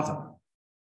as lover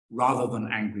rather than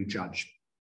angry judge,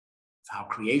 of how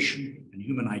creation and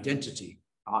human identity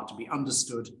are to be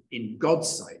understood in God's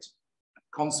sight, and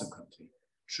consequently,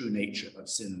 true nature of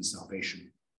sin and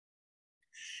salvation.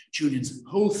 Julian's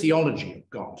whole theology of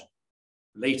God,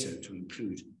 later to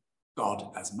include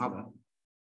God as mother,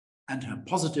 and her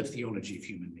positive theology of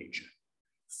human nature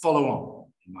follow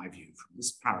on, in my view, from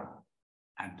this parable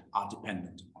and are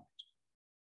dependent upon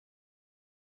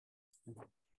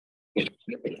it.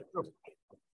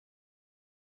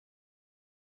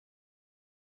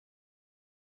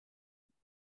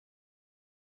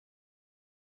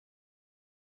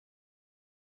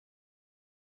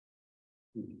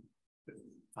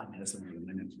 Five minutes longer than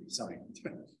a minute, sorry.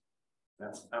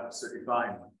 That's absolutely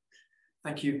fine.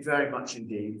 Thank you very much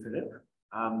indeed, Philip.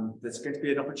 There's going to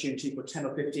be an opportunity for 10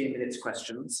 or 15 minutes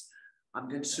questions. I'm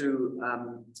going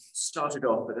to start it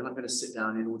off, but then I'm going to sit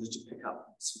down in order to pick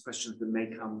up some questions that may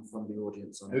come from the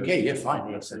audience. Okay, yeah,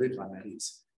 fine, absolutely,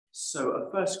 please. So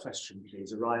a first question,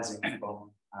 please, arising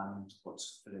from what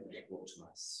Philip brought to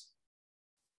us.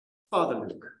 Father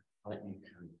Luke, I'll let you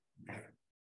carry.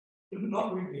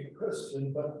 Not really a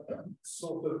question, but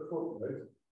sort of footnote.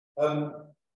 I'd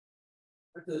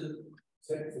like to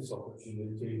take this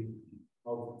opportunity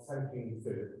of thanking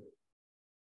Philip,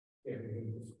 giving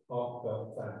him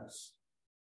heartfelt thanks.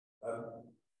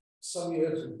 Some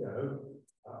years ago,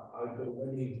 I'd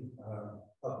already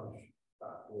published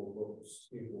about 4 books,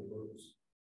 people books,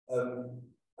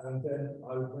 and then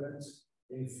I went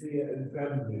in fear and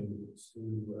trembling to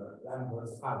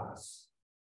Lambeth Palace,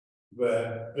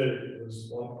 where Philip was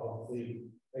one of the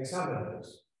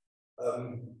examiners.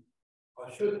 I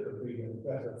should have been in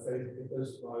better faith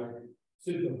because my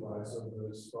supervisor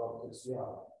was Francis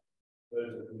Young.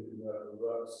 Those of you who know the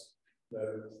works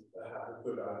know they have a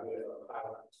good idea of how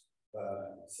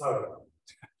thorough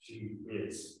she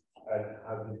is and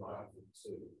how delighted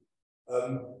too.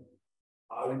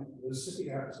 I was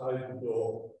sitting outside the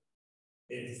door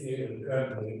in fear and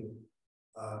trembling,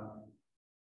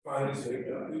 trying to,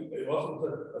 it wasn't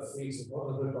a thesis, it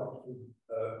wasn't a doctorate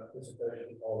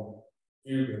dissertation on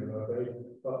Julian,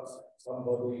 but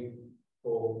somebody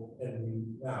called Henry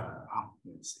Now.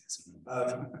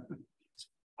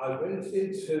 I went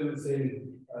into the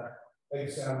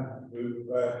exam room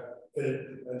where Philip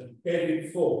and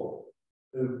David Ford,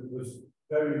 who was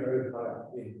very, very high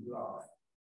up in life,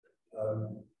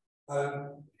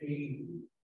 and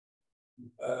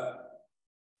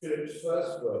Philip's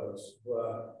first words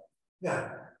were, "Now,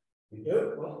 we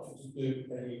don't want you to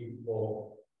do any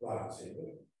more writing.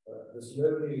 There's no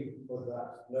need for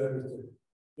that, no need to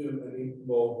do any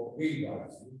more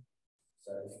rewriting.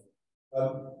 So,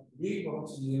 we want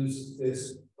to use this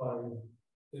time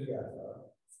together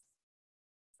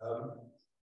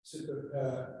to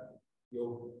prepare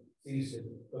your thesis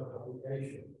for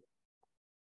publication."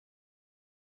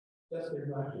 Just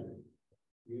imagine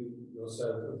you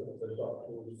yourself as a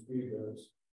doctoral student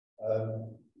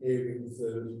hearing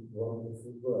those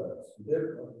wonderful words. We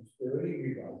don't want you to do any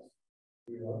rewriting.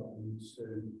 We want you to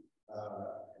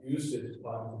use this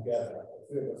time together,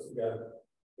 three of us together,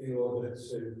 in order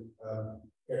to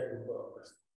get the book,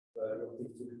 your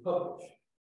thesis published.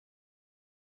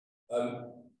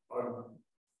 I'm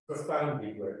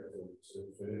profoundly grateful to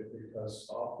Philip because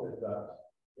after that,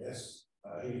 yes,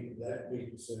 he led me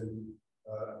to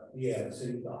ELT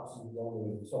last and longer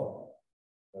than Tom.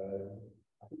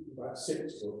 I think about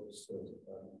 6 books that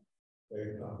they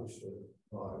published at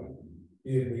mine. I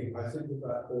think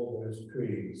about all those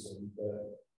trees and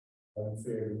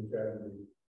Fear and Trembling.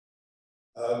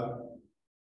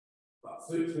 But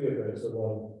three of those are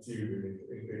on Julian,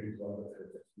 including one that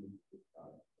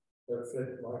so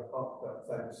Philip, my heartfelt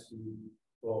thanks to you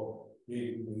for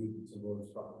leading me towards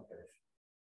publication.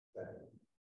 Thank you.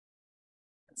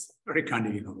 That's very kind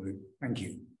of you, Norwich. Thank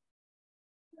you.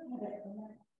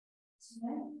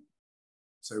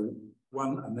 So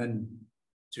 1 and then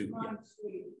 2.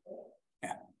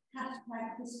 Yeah.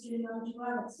 Hashtag history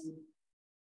non-duality.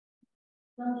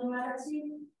 Non-duality.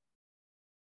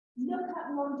 Look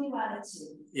at non-duality.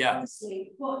 Yeah.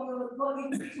 Honestly, what you're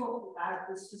talking about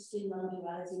is just in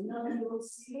non-duality.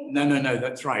 Non-duality. No,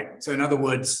 that's right. So in other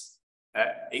words,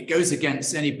 it goes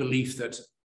against any belief that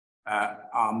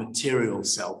our material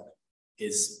self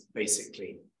is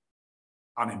basically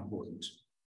unimportant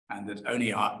and that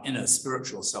only our inner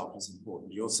spiritual self is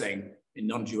important. You're saying in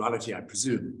non-duality, I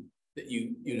presume, that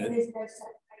you know, there's no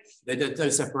separation. There's no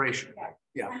separation.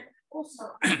 Yeah. And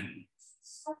also,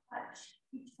 so much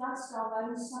we trust our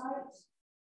own sight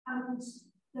and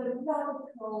the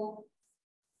radical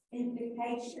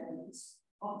implications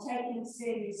of taking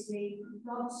seriously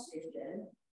God's vision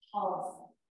of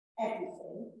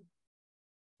everything.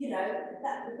 You know,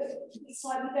 it's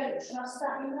like we don't trust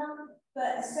that enough,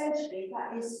 but essentially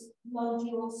that is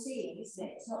non-dual seeing, isn't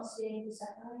it? It's not seeing the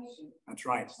separation. That's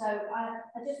right. So I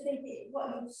just think what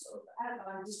you sort of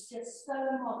outlined is just so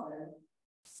modern,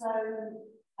 so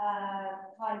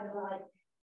kind of like,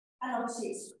 and obviously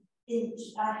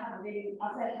it's I've read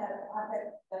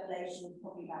Revelation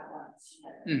probably about once, you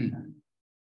know.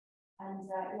 And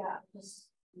yeah, I just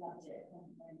loved it. Thank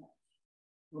you very much.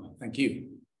 Well, thank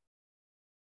you.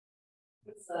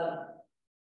 It's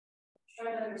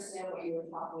trying to understand what you were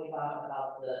talking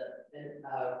about the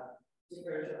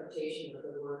different interpretation of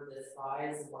the word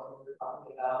despise and what we were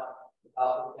talking about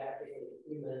projecting the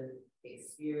human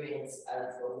experience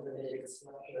as a limited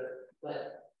structure.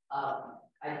 But I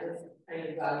just kind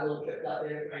of got a little tripped up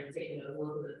there trying to take it a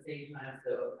little bit at the same time.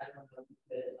 So I don't know if you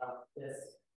could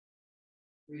just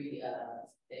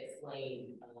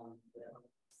explain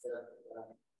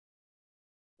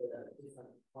the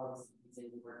different forms using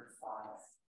the word despise.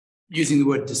 Using the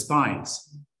word despise.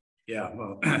 Yeah,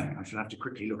 well, I shall have to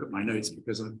quickly look at my notes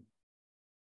because I've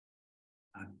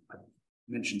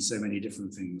mentioned so many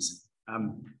different things.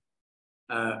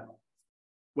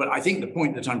 Well, I think the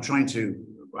point that I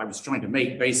was trying to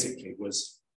make basically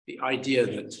was the idea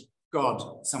that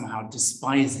God somehow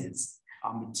despises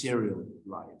our material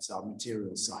lives, our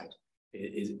material side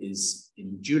is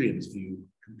in Julian's view,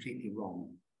 completely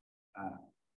wrong.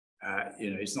 You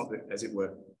know, it's not that, as it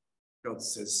were, God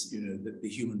says, you know, that the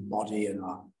human body and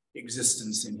our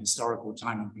existence in historical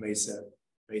time and place are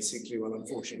basically, well,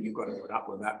 unfortunately, you've got to put up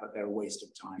with that, but they're a waste of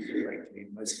time. Directly.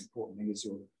 The most important thing is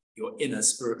your inner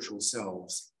spiritual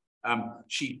selves.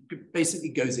 She basically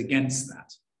goes against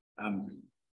that. And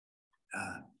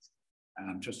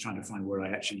I'm just trying to find where I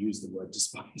actually use the word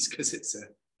despise, because it's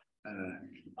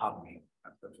pardon me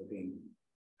for being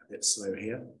a bit slow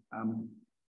here.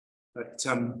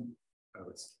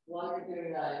 While you're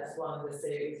doing that, I just wanted to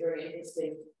say it was very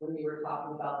interesting when you were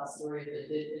talking about the story that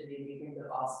did made me think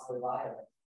of Oscar Wilde,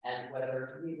 and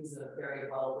whether he was a very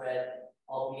well-read,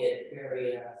 albeit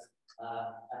very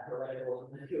heretical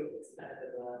kind of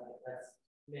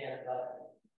man,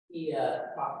 but he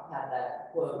had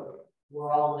that quote,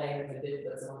 "We're all laying in the ditch,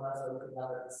 but some of us are looking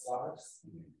up at the stars."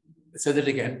 Say that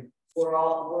again. We're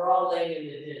all laying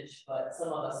in the ditch, but some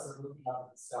of us are looking up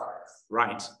at the stars.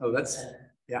 Right. Oh, that's, and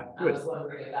yeah, I good. was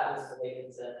wondering if that was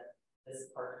related to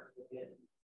this part of it.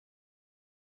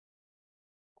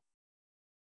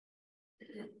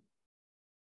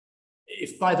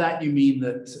 If by that you mean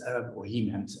that, or he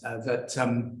meant, that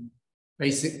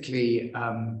basically,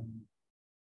 I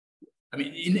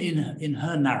mean, in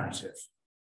her narrative,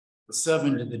 the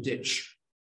servant in the ditch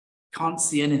can't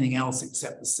see anything else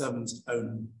except the servant's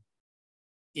own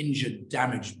injured,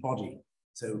 damaged body.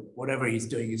 So whatever he's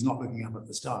doing, he's not looking up at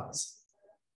the stars.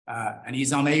 And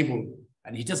he's unable,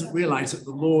 and he doesn't realize that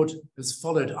the Lord has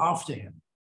followed after him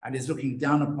and is looking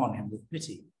down upon him with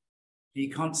pity. He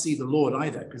can't see the Lord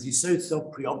either because he's so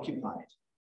self-preoccupied.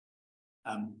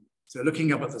 So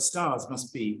looking up at the stars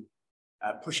must be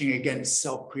pushing against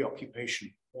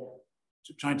self-preoccupation,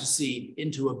 to trying to see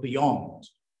into a beyond.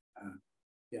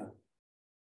 Yeah.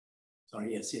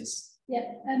 Sorry, yes. Yeah,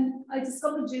 I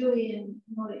discovered Julian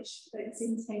in Norwich about the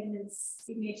same time as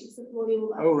Ignatius of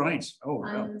Loyola. Oh, right. Oh,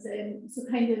 wow. And so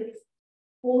kind of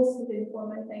both have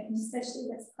informed my thinking, especially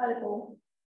this parable.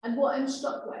 And what I'm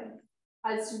struck with,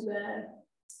 as you were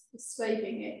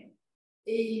describing it,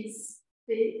 is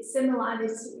the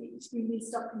similarity between being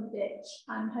stuck in the ditch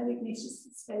and how Ignatius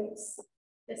describes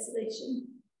desolation.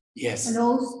 Yes. And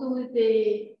also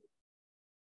the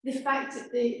fact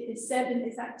that the servant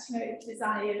is acting out of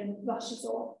desire and rushes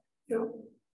off. So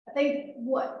I think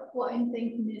what I'm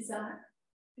thinking is that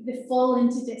the fall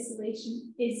into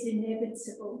desolation is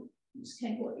inevitable, which is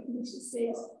kind of what Ignatius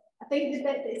says. I think the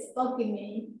bit that's bugging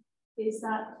me is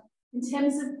that in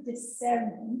terms of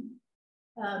discerning,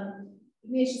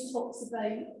 Ignatius talks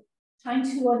about trying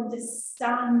to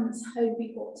understand how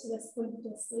we got to this point of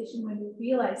desolation when we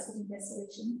realised we're in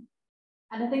desolation.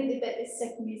 And I think the bit that's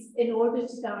sticking is in order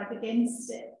to guard against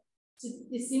it. So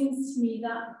it seems to me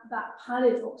that that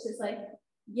paradox is like,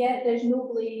 yeah, there's no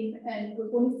blame and we're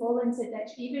going to fall into a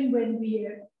ditch even when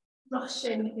we're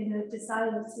rushing in a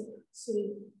desire to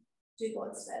do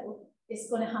God's will. It's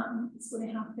going to happen, it's going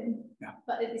to happen. Yeah.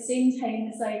 But at the same time,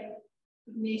 it's like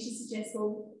Ignatius suggests,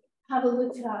 well, have a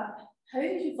look at how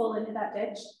did you fall into that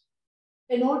ditch?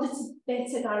 In order to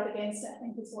better guard against it, I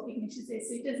think is what Ignatius says.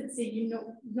 So he doesn't say you're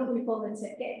not going to fall into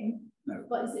it again, no.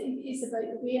 But it's about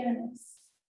awareness.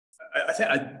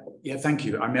 Yeah, thank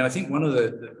you. I mean, I think one of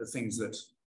the things that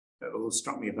always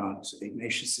struck me about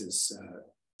Ignatius's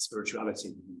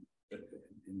spirituality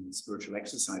in spiritual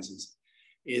exercises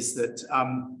is that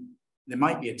there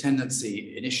might be a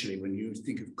tendency initially when you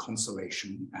think of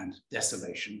consolation and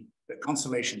desolation, that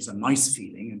consolation is a nice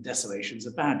feeling and desolation is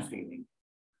a bad feeling.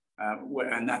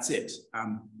 And that's it.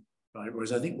 Right?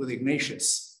 Whereas I think with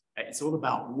Ignatius, it's all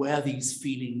about where these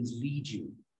feelings lead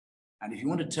you. And if you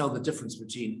want to tell the difference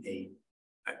between a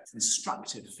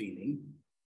constructive feeling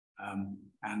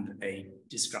and a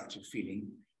destructive feeling,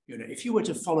 you know, if you were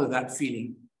to follow that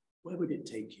feeling, where would it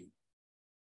take you?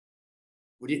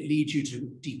 Would it lead you to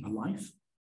deeper life?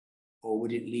 Or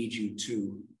would it lead you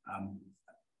to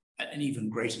an even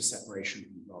greater separation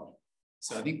from God?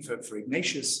 So I think for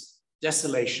Ignatius,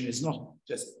 desolation is not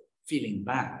just feeling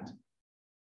bad,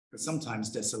 but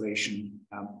sometimes desolation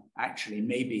actually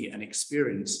may be an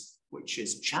experience which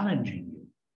is challenging you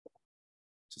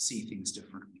to see things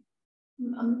differently.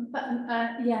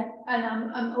 Yeah,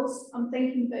 and I'm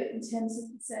thinking about in terms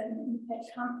of the servant who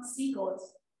can't see God,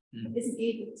 isn't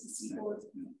able to see God.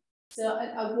 So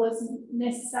I wasn't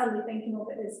necessarily thinking of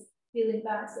it as feeling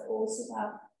bad, but also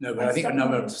that. No, but I think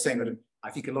I'm saying that I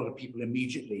think a lot of people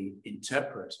immediately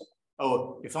interpret,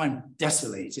 oh, if I'm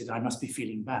desolated, I must be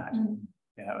feeling bad.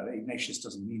 Yeah, Ignatius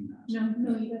doesn't mean that.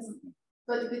 No, he doesn't.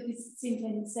 But at the same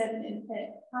time, the servant in the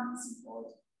can't see God.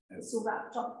 So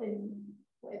wrapped up in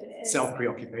whatever it is.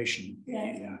 Self-preoccupation.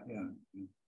 Yeah.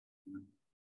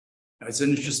 It's an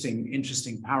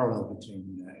interesting parallel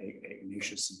between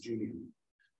Ignatius and Julian.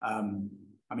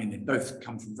 I mean, they both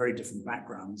come from very different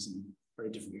backgrounds and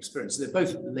very different experiences. They're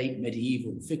both late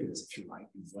medieval figures, if you like,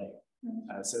 in a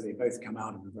way. So they both come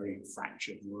out of a very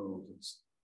fractured world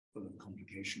full of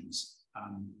complications.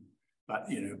 But,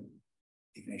 you know,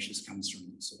 Ignatius comes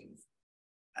from sort of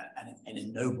an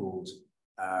ennobled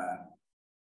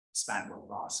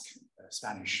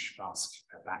Spanish Basque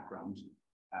background,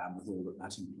 with all that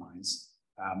that implies,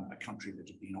 a country that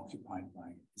had been occupied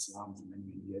by Islam for many,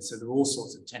 many years. So there are all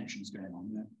sorts of tensions going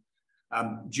on there.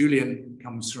 Julian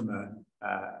comes from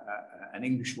an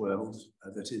English world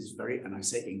that is very, and I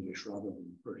say English rather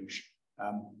than British,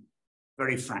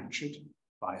 very fractured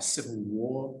by a civil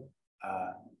war,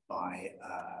 by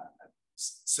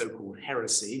so-called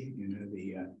heresy, you know,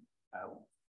 the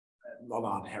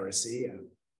Lollard heresy.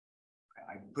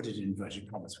 I put it in inverted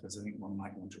commas because I think one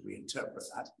might want to reinterpret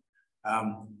that.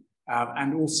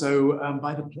 And also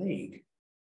by the plague.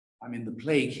 I mean, the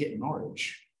plague hit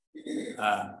Norwich,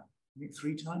 I think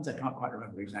 3 times. I can't quite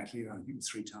remember exactly. I think it was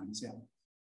 3 times, yeah.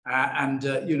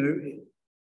 You know,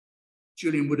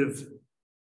 Julian would have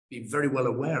been very well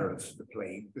aware of the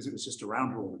plague because it was just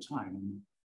around her all the time.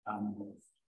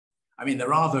 I mean,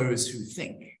 there are those who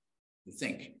think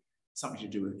something to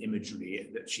do with imagery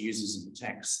that she uses in the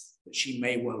text, that she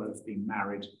may well have been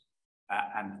married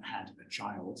and had a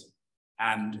child,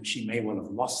 and she may well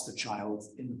have lost the child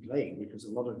in the plague, because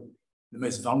a lot of the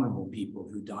most vulnerable people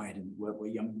who died were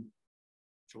young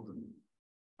children.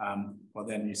 Well,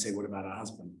 then you say, what about her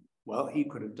husband? Well, he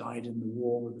could have died in the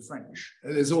war with the French.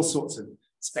 There's all sorts of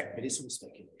but it's all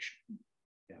speculation.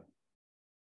 Yeah.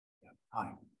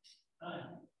 Hi.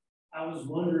 I was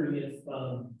wondering if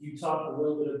you talked a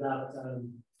little bit about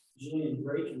Julian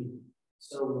breaking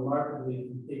so remarkably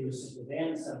from figures such as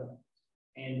Anselm.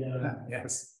 And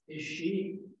yes. Do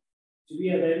we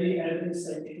have any evidence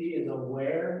that she is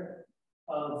aware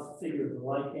of figures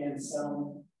like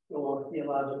Anselm or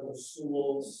theological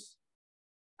schools?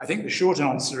 I think the short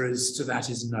answer to that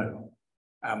is no.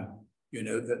 You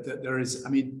know, that there is, I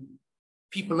mean,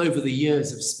 people over the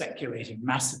years have speculated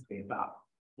massively about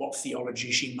what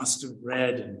theology she must have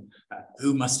read and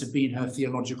who must have been her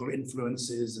theological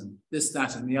influences and this,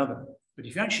 that, and the other. But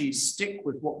if you actually stick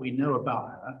with what we know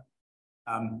about her,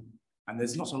 and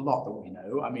there's not a lot that we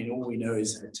know. I mean, all we know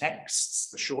is her texts,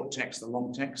 the short text, the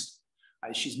long text.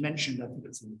 She's mentioned, I think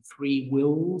it's in 3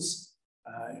 wills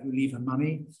who leave her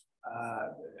money.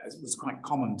 It was quite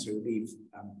common to leave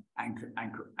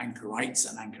anchorites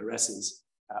and anchoresses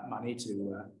money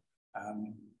to,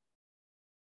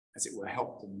 as it were,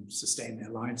 help them sustain their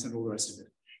lives and all the rest of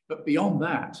it. But beyond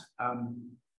that,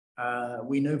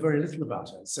 we know very little about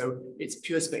her. So it's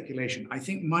pure speculation. I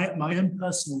think my own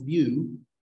personal view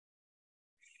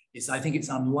is I think it's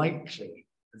unlikely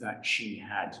that she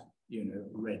had, you know,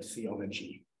 read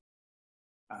theology.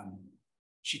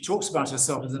 She talks about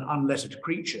herself as an unlettered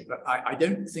creature, but I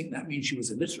don't think that means she was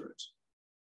illiterate.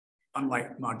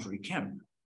 Unlike Marjorie Kemp,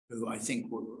 who I think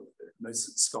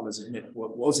most scholars admit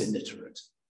was illiterate,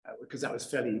 because that was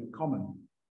fairly common.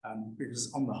 Because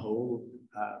on the whole,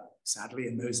 sadly,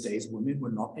 in those days, women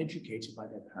were not educated by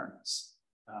their parents.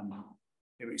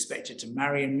 They were expected to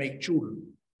marry and make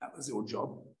children. That was your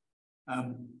job.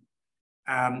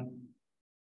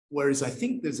 Whereas I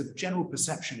think there's a general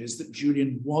perception is that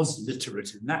Julian was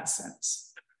literate in that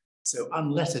sense. So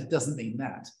unlettered doesn't mean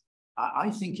that. I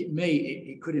think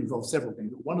it could involve several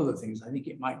things, but one of the things I think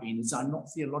it might mean is I'm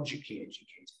not theologically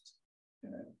educated.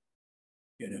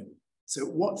 You know. So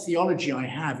what theology I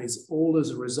have is all as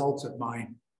a result of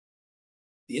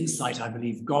the insight I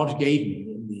believe God gave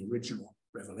me in the original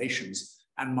revelations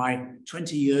and my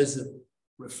 20 years of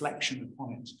reflection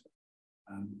upon it,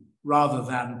 rather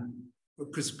than,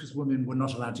 because women were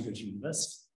not allowed to go to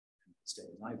university in those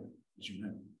days either, as you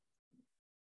know.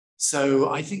 So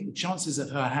I think the chances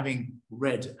of her having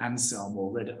read Anselm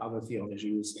or read other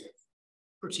theology was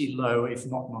pretty low, if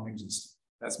not non-existent.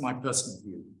 That's my personal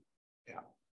view. Yeah.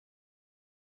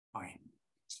 Hi.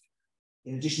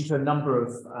 In addition to a number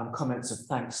of comments of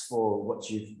thanks for what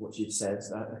you've said,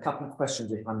 a couple of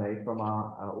questions, if I may, from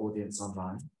our audience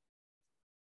online.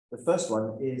 The first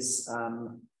one is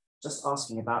just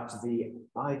asking about the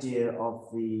idea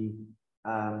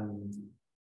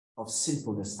of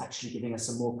sinfulness actually giving us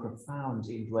a more profound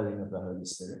indwelling of the Holy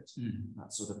Spirit.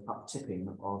 That sort of up-tipping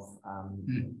of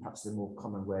perhaps the more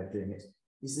common way of doing it.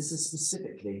 Is this a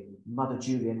specifically Mother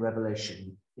Julian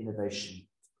revelation innovation?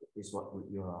 Is what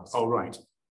you're asking. Oh, right.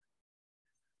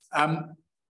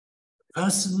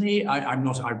 Personally, I'm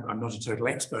not a total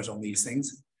expert on these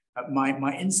things.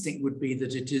 My instinct would be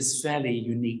that it is fairly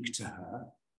unique to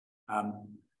her.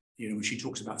 You know, when she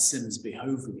talks about sin as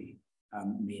behovely,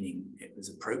 meaning it was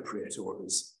appropriate or it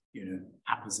was, you know,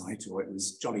 apposite or it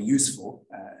was jolly useful,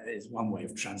 is one way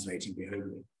of translating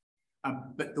behovely.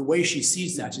 But the way she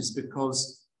sees that is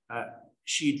because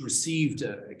she'd received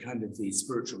a kind of the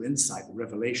spiritual insight, the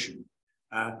revelation,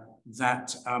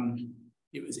 that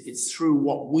it's through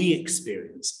what we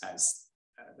experience as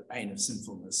the pain of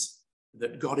sinfulness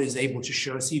that God is able to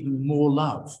show us even more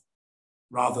love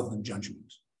rather than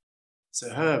judgment. So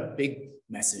her big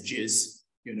message is,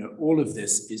 all of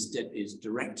this is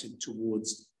directed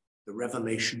towards the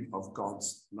revelation of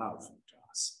God's love to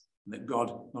us. And that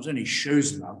God not only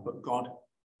shows love, but God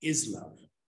is love.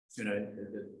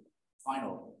 The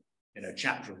final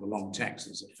chapter of the long text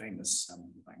is a famous,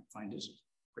 if I can find it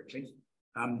quickly.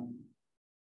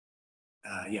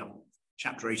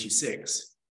 Chapter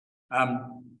 86.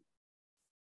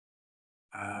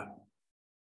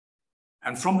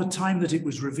 And from the time that it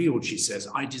was revealed, she says,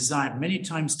 I desired many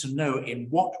times to know in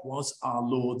what was our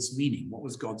Lord's meaning, what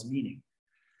was God's meaning.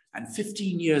 And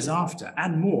 15 years after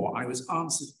and more, I was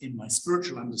answered in my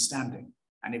spiritual understanding.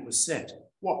 And it was said,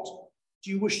 what? Do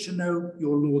you wish to know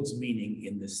your Lord's meaning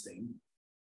in this thing?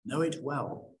 Know it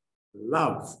well.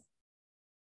 Love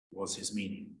was his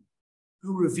meaning.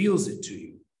 Who reveals it to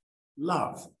you?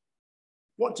 Love.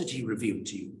 What did he reveal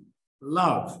to you?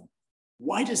 Love.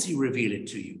 Why does he reveal it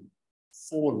to you?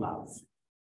 For love.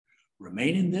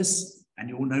 Remain in this, and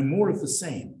you will know more of the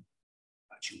same,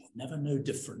 but you will never know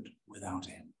different without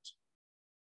end.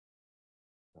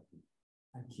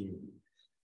 Thank you.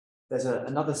 There's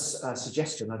another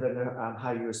suggestion. I don't know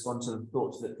how you respond to the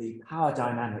thought that the power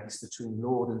dynamics between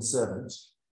Lord and servant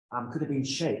could have been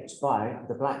shaped by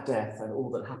the Black Death and all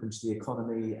that happened to the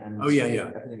economy and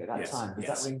everything at that time.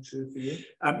 Does that ring true for you?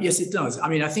 Yes, it does. I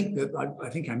mean, I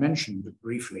think I mentioned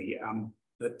briefly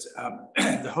that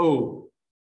the whole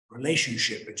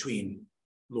relationship between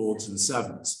lords and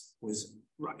servants was,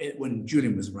 when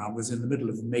Julian was around, was in the middle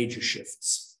of major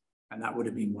shifts. And that would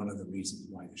have been one of the reasons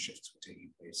why the shifts were taking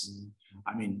place.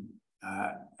 I mean,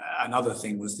 another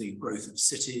thing was the growth of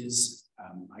cities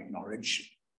like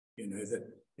Norwich, that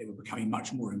they were becoming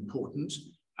much more important,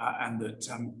 and that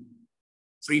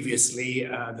previously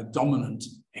the dominant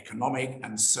economic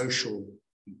and social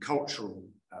and cultural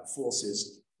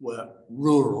forces were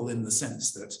rural, in the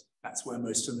sense that that's where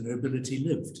most of the nobility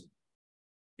lived,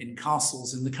 in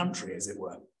castles in the country, as it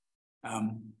were.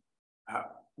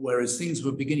 Whereas things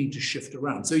were beginning to shift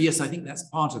around. So yes, I think that's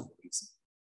part of the reason.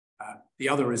 The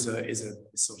other is a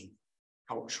sort of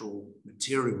cultural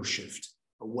material shift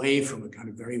away from a kind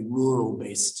of very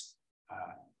rural-based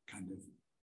kind of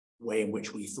way in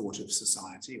which we thought of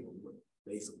society, or what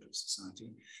they thought of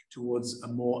society, towards a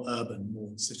more urban,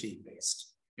 more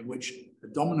city-based, in which the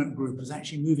dominant group was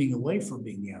actually moving away from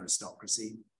being the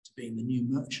aristocracy to being the new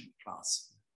merchant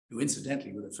class, who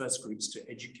incidentally were the first groups to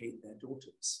educate their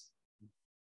daughters.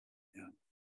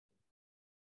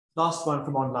 Last one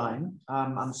from online.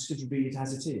 I'm just going to read it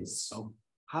as it is. Oh.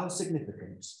 How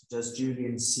significant does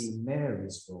Julian see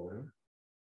Mary's role,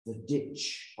 the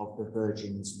ditch of the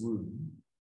Virgin's womb,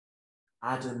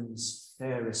 Adam's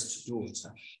fairest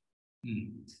daughter?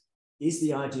 Is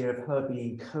the idea of her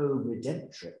being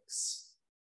co-redemptrix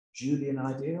Julian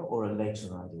idea or a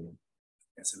later idea?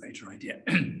 That's a later idea.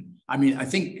 I mean, I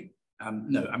think,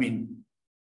 no, I mean,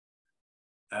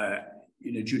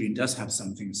 Julian does have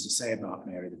some things to say about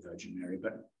Mary, the Virgin Mary,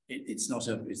 but it's not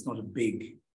a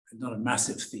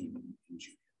massive theme in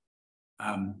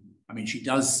Julian. I mean, she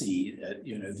does see,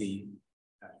 the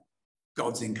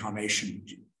God's incarnation,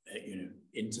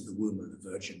 into the womb of the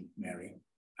Virgin Mary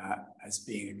as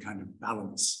being a kind of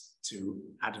balance to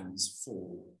Adam's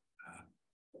fall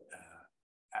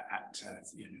at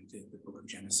the book of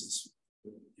Genesis.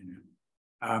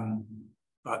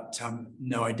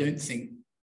 No, I don't think.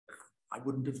 I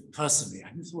wouldn't have personally, I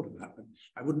hadn't thought of that, but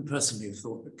I wouldn't personally have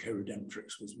thought that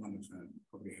co-redemptrix was one of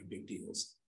probably her big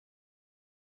deals.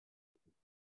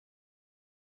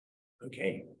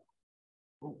 Okay.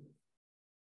 Cool.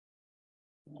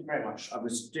 Thank you very much. I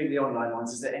was doing the online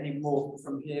ones. Is there any more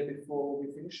from here before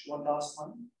we finish? One last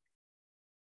one?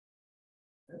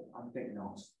 No, I think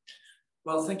not.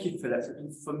 Well, thank you, Philip.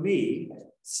 For me,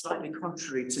 slightly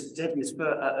contrary to Debbie's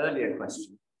earlier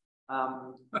question,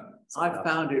 I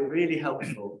found it really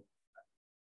helpful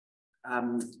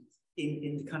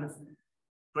in kind of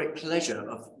great pleasure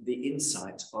of the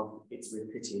insight of it's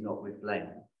with pity, not with blame.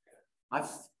 I've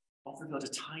often felt a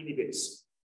tiny bit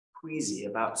queasy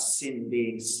about sin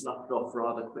being sloughed off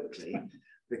rather quickly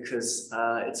because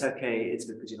it's okay, it's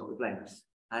with pity, not with blame.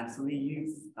 And for me,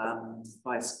 you've,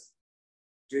 by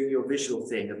doing your visual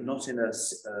thing of not in a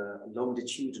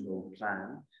longitudinal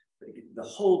plan, but the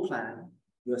whole plan,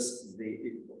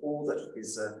 all that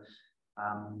is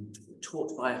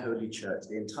taught by Holy Church,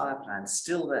 the entire plan,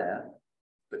 still there,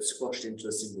 but squashed into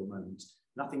a single moment.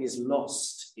 Nothing is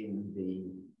lost in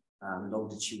the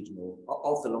longitudinal,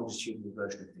 of the longitudinal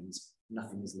version of things,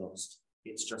 nothing is lost.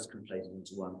 It's just conflated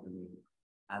into one for me.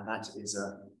 And that is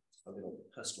a little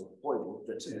personal foible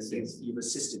that you've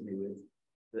assisted me with,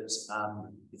 that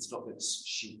it's not that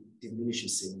she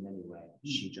diminishes sin in any way.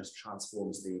 She just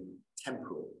transforms the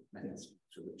temporal method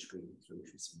through which we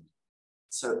sin.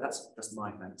 So that's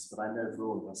my thanks, but I know for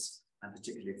all of us, and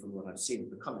particularly from what I've seen of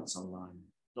the comments online,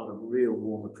 not a real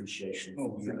warm appreciation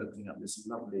for you opening up this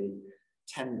lovely,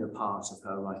 tender part of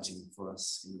her writing for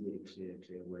us in a really clear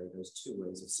way, those two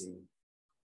ways of seeing.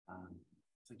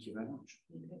 Thank you very much.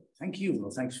 Thank you. Well,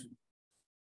 thanks.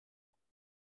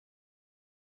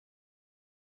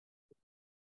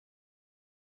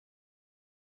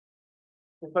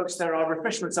 Well, folks, there are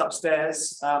refreshments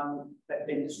upstairs,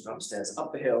 upstairs,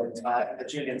 up the hill at the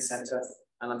Julian Centre,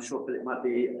 and I'm sure Philip might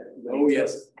be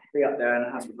be up there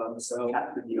and have fun. So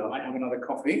I might have another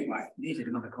coffee. I needed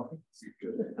another coffee.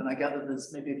 And I gather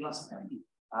there's maybe a glass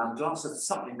of glass of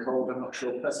something cold. I'm not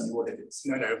sure personally what it is.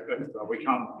 No, but we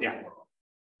can't. Yeah.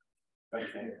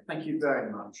 Okay. Thank you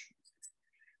very much.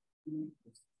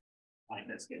 Right,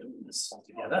 let's get all this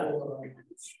together.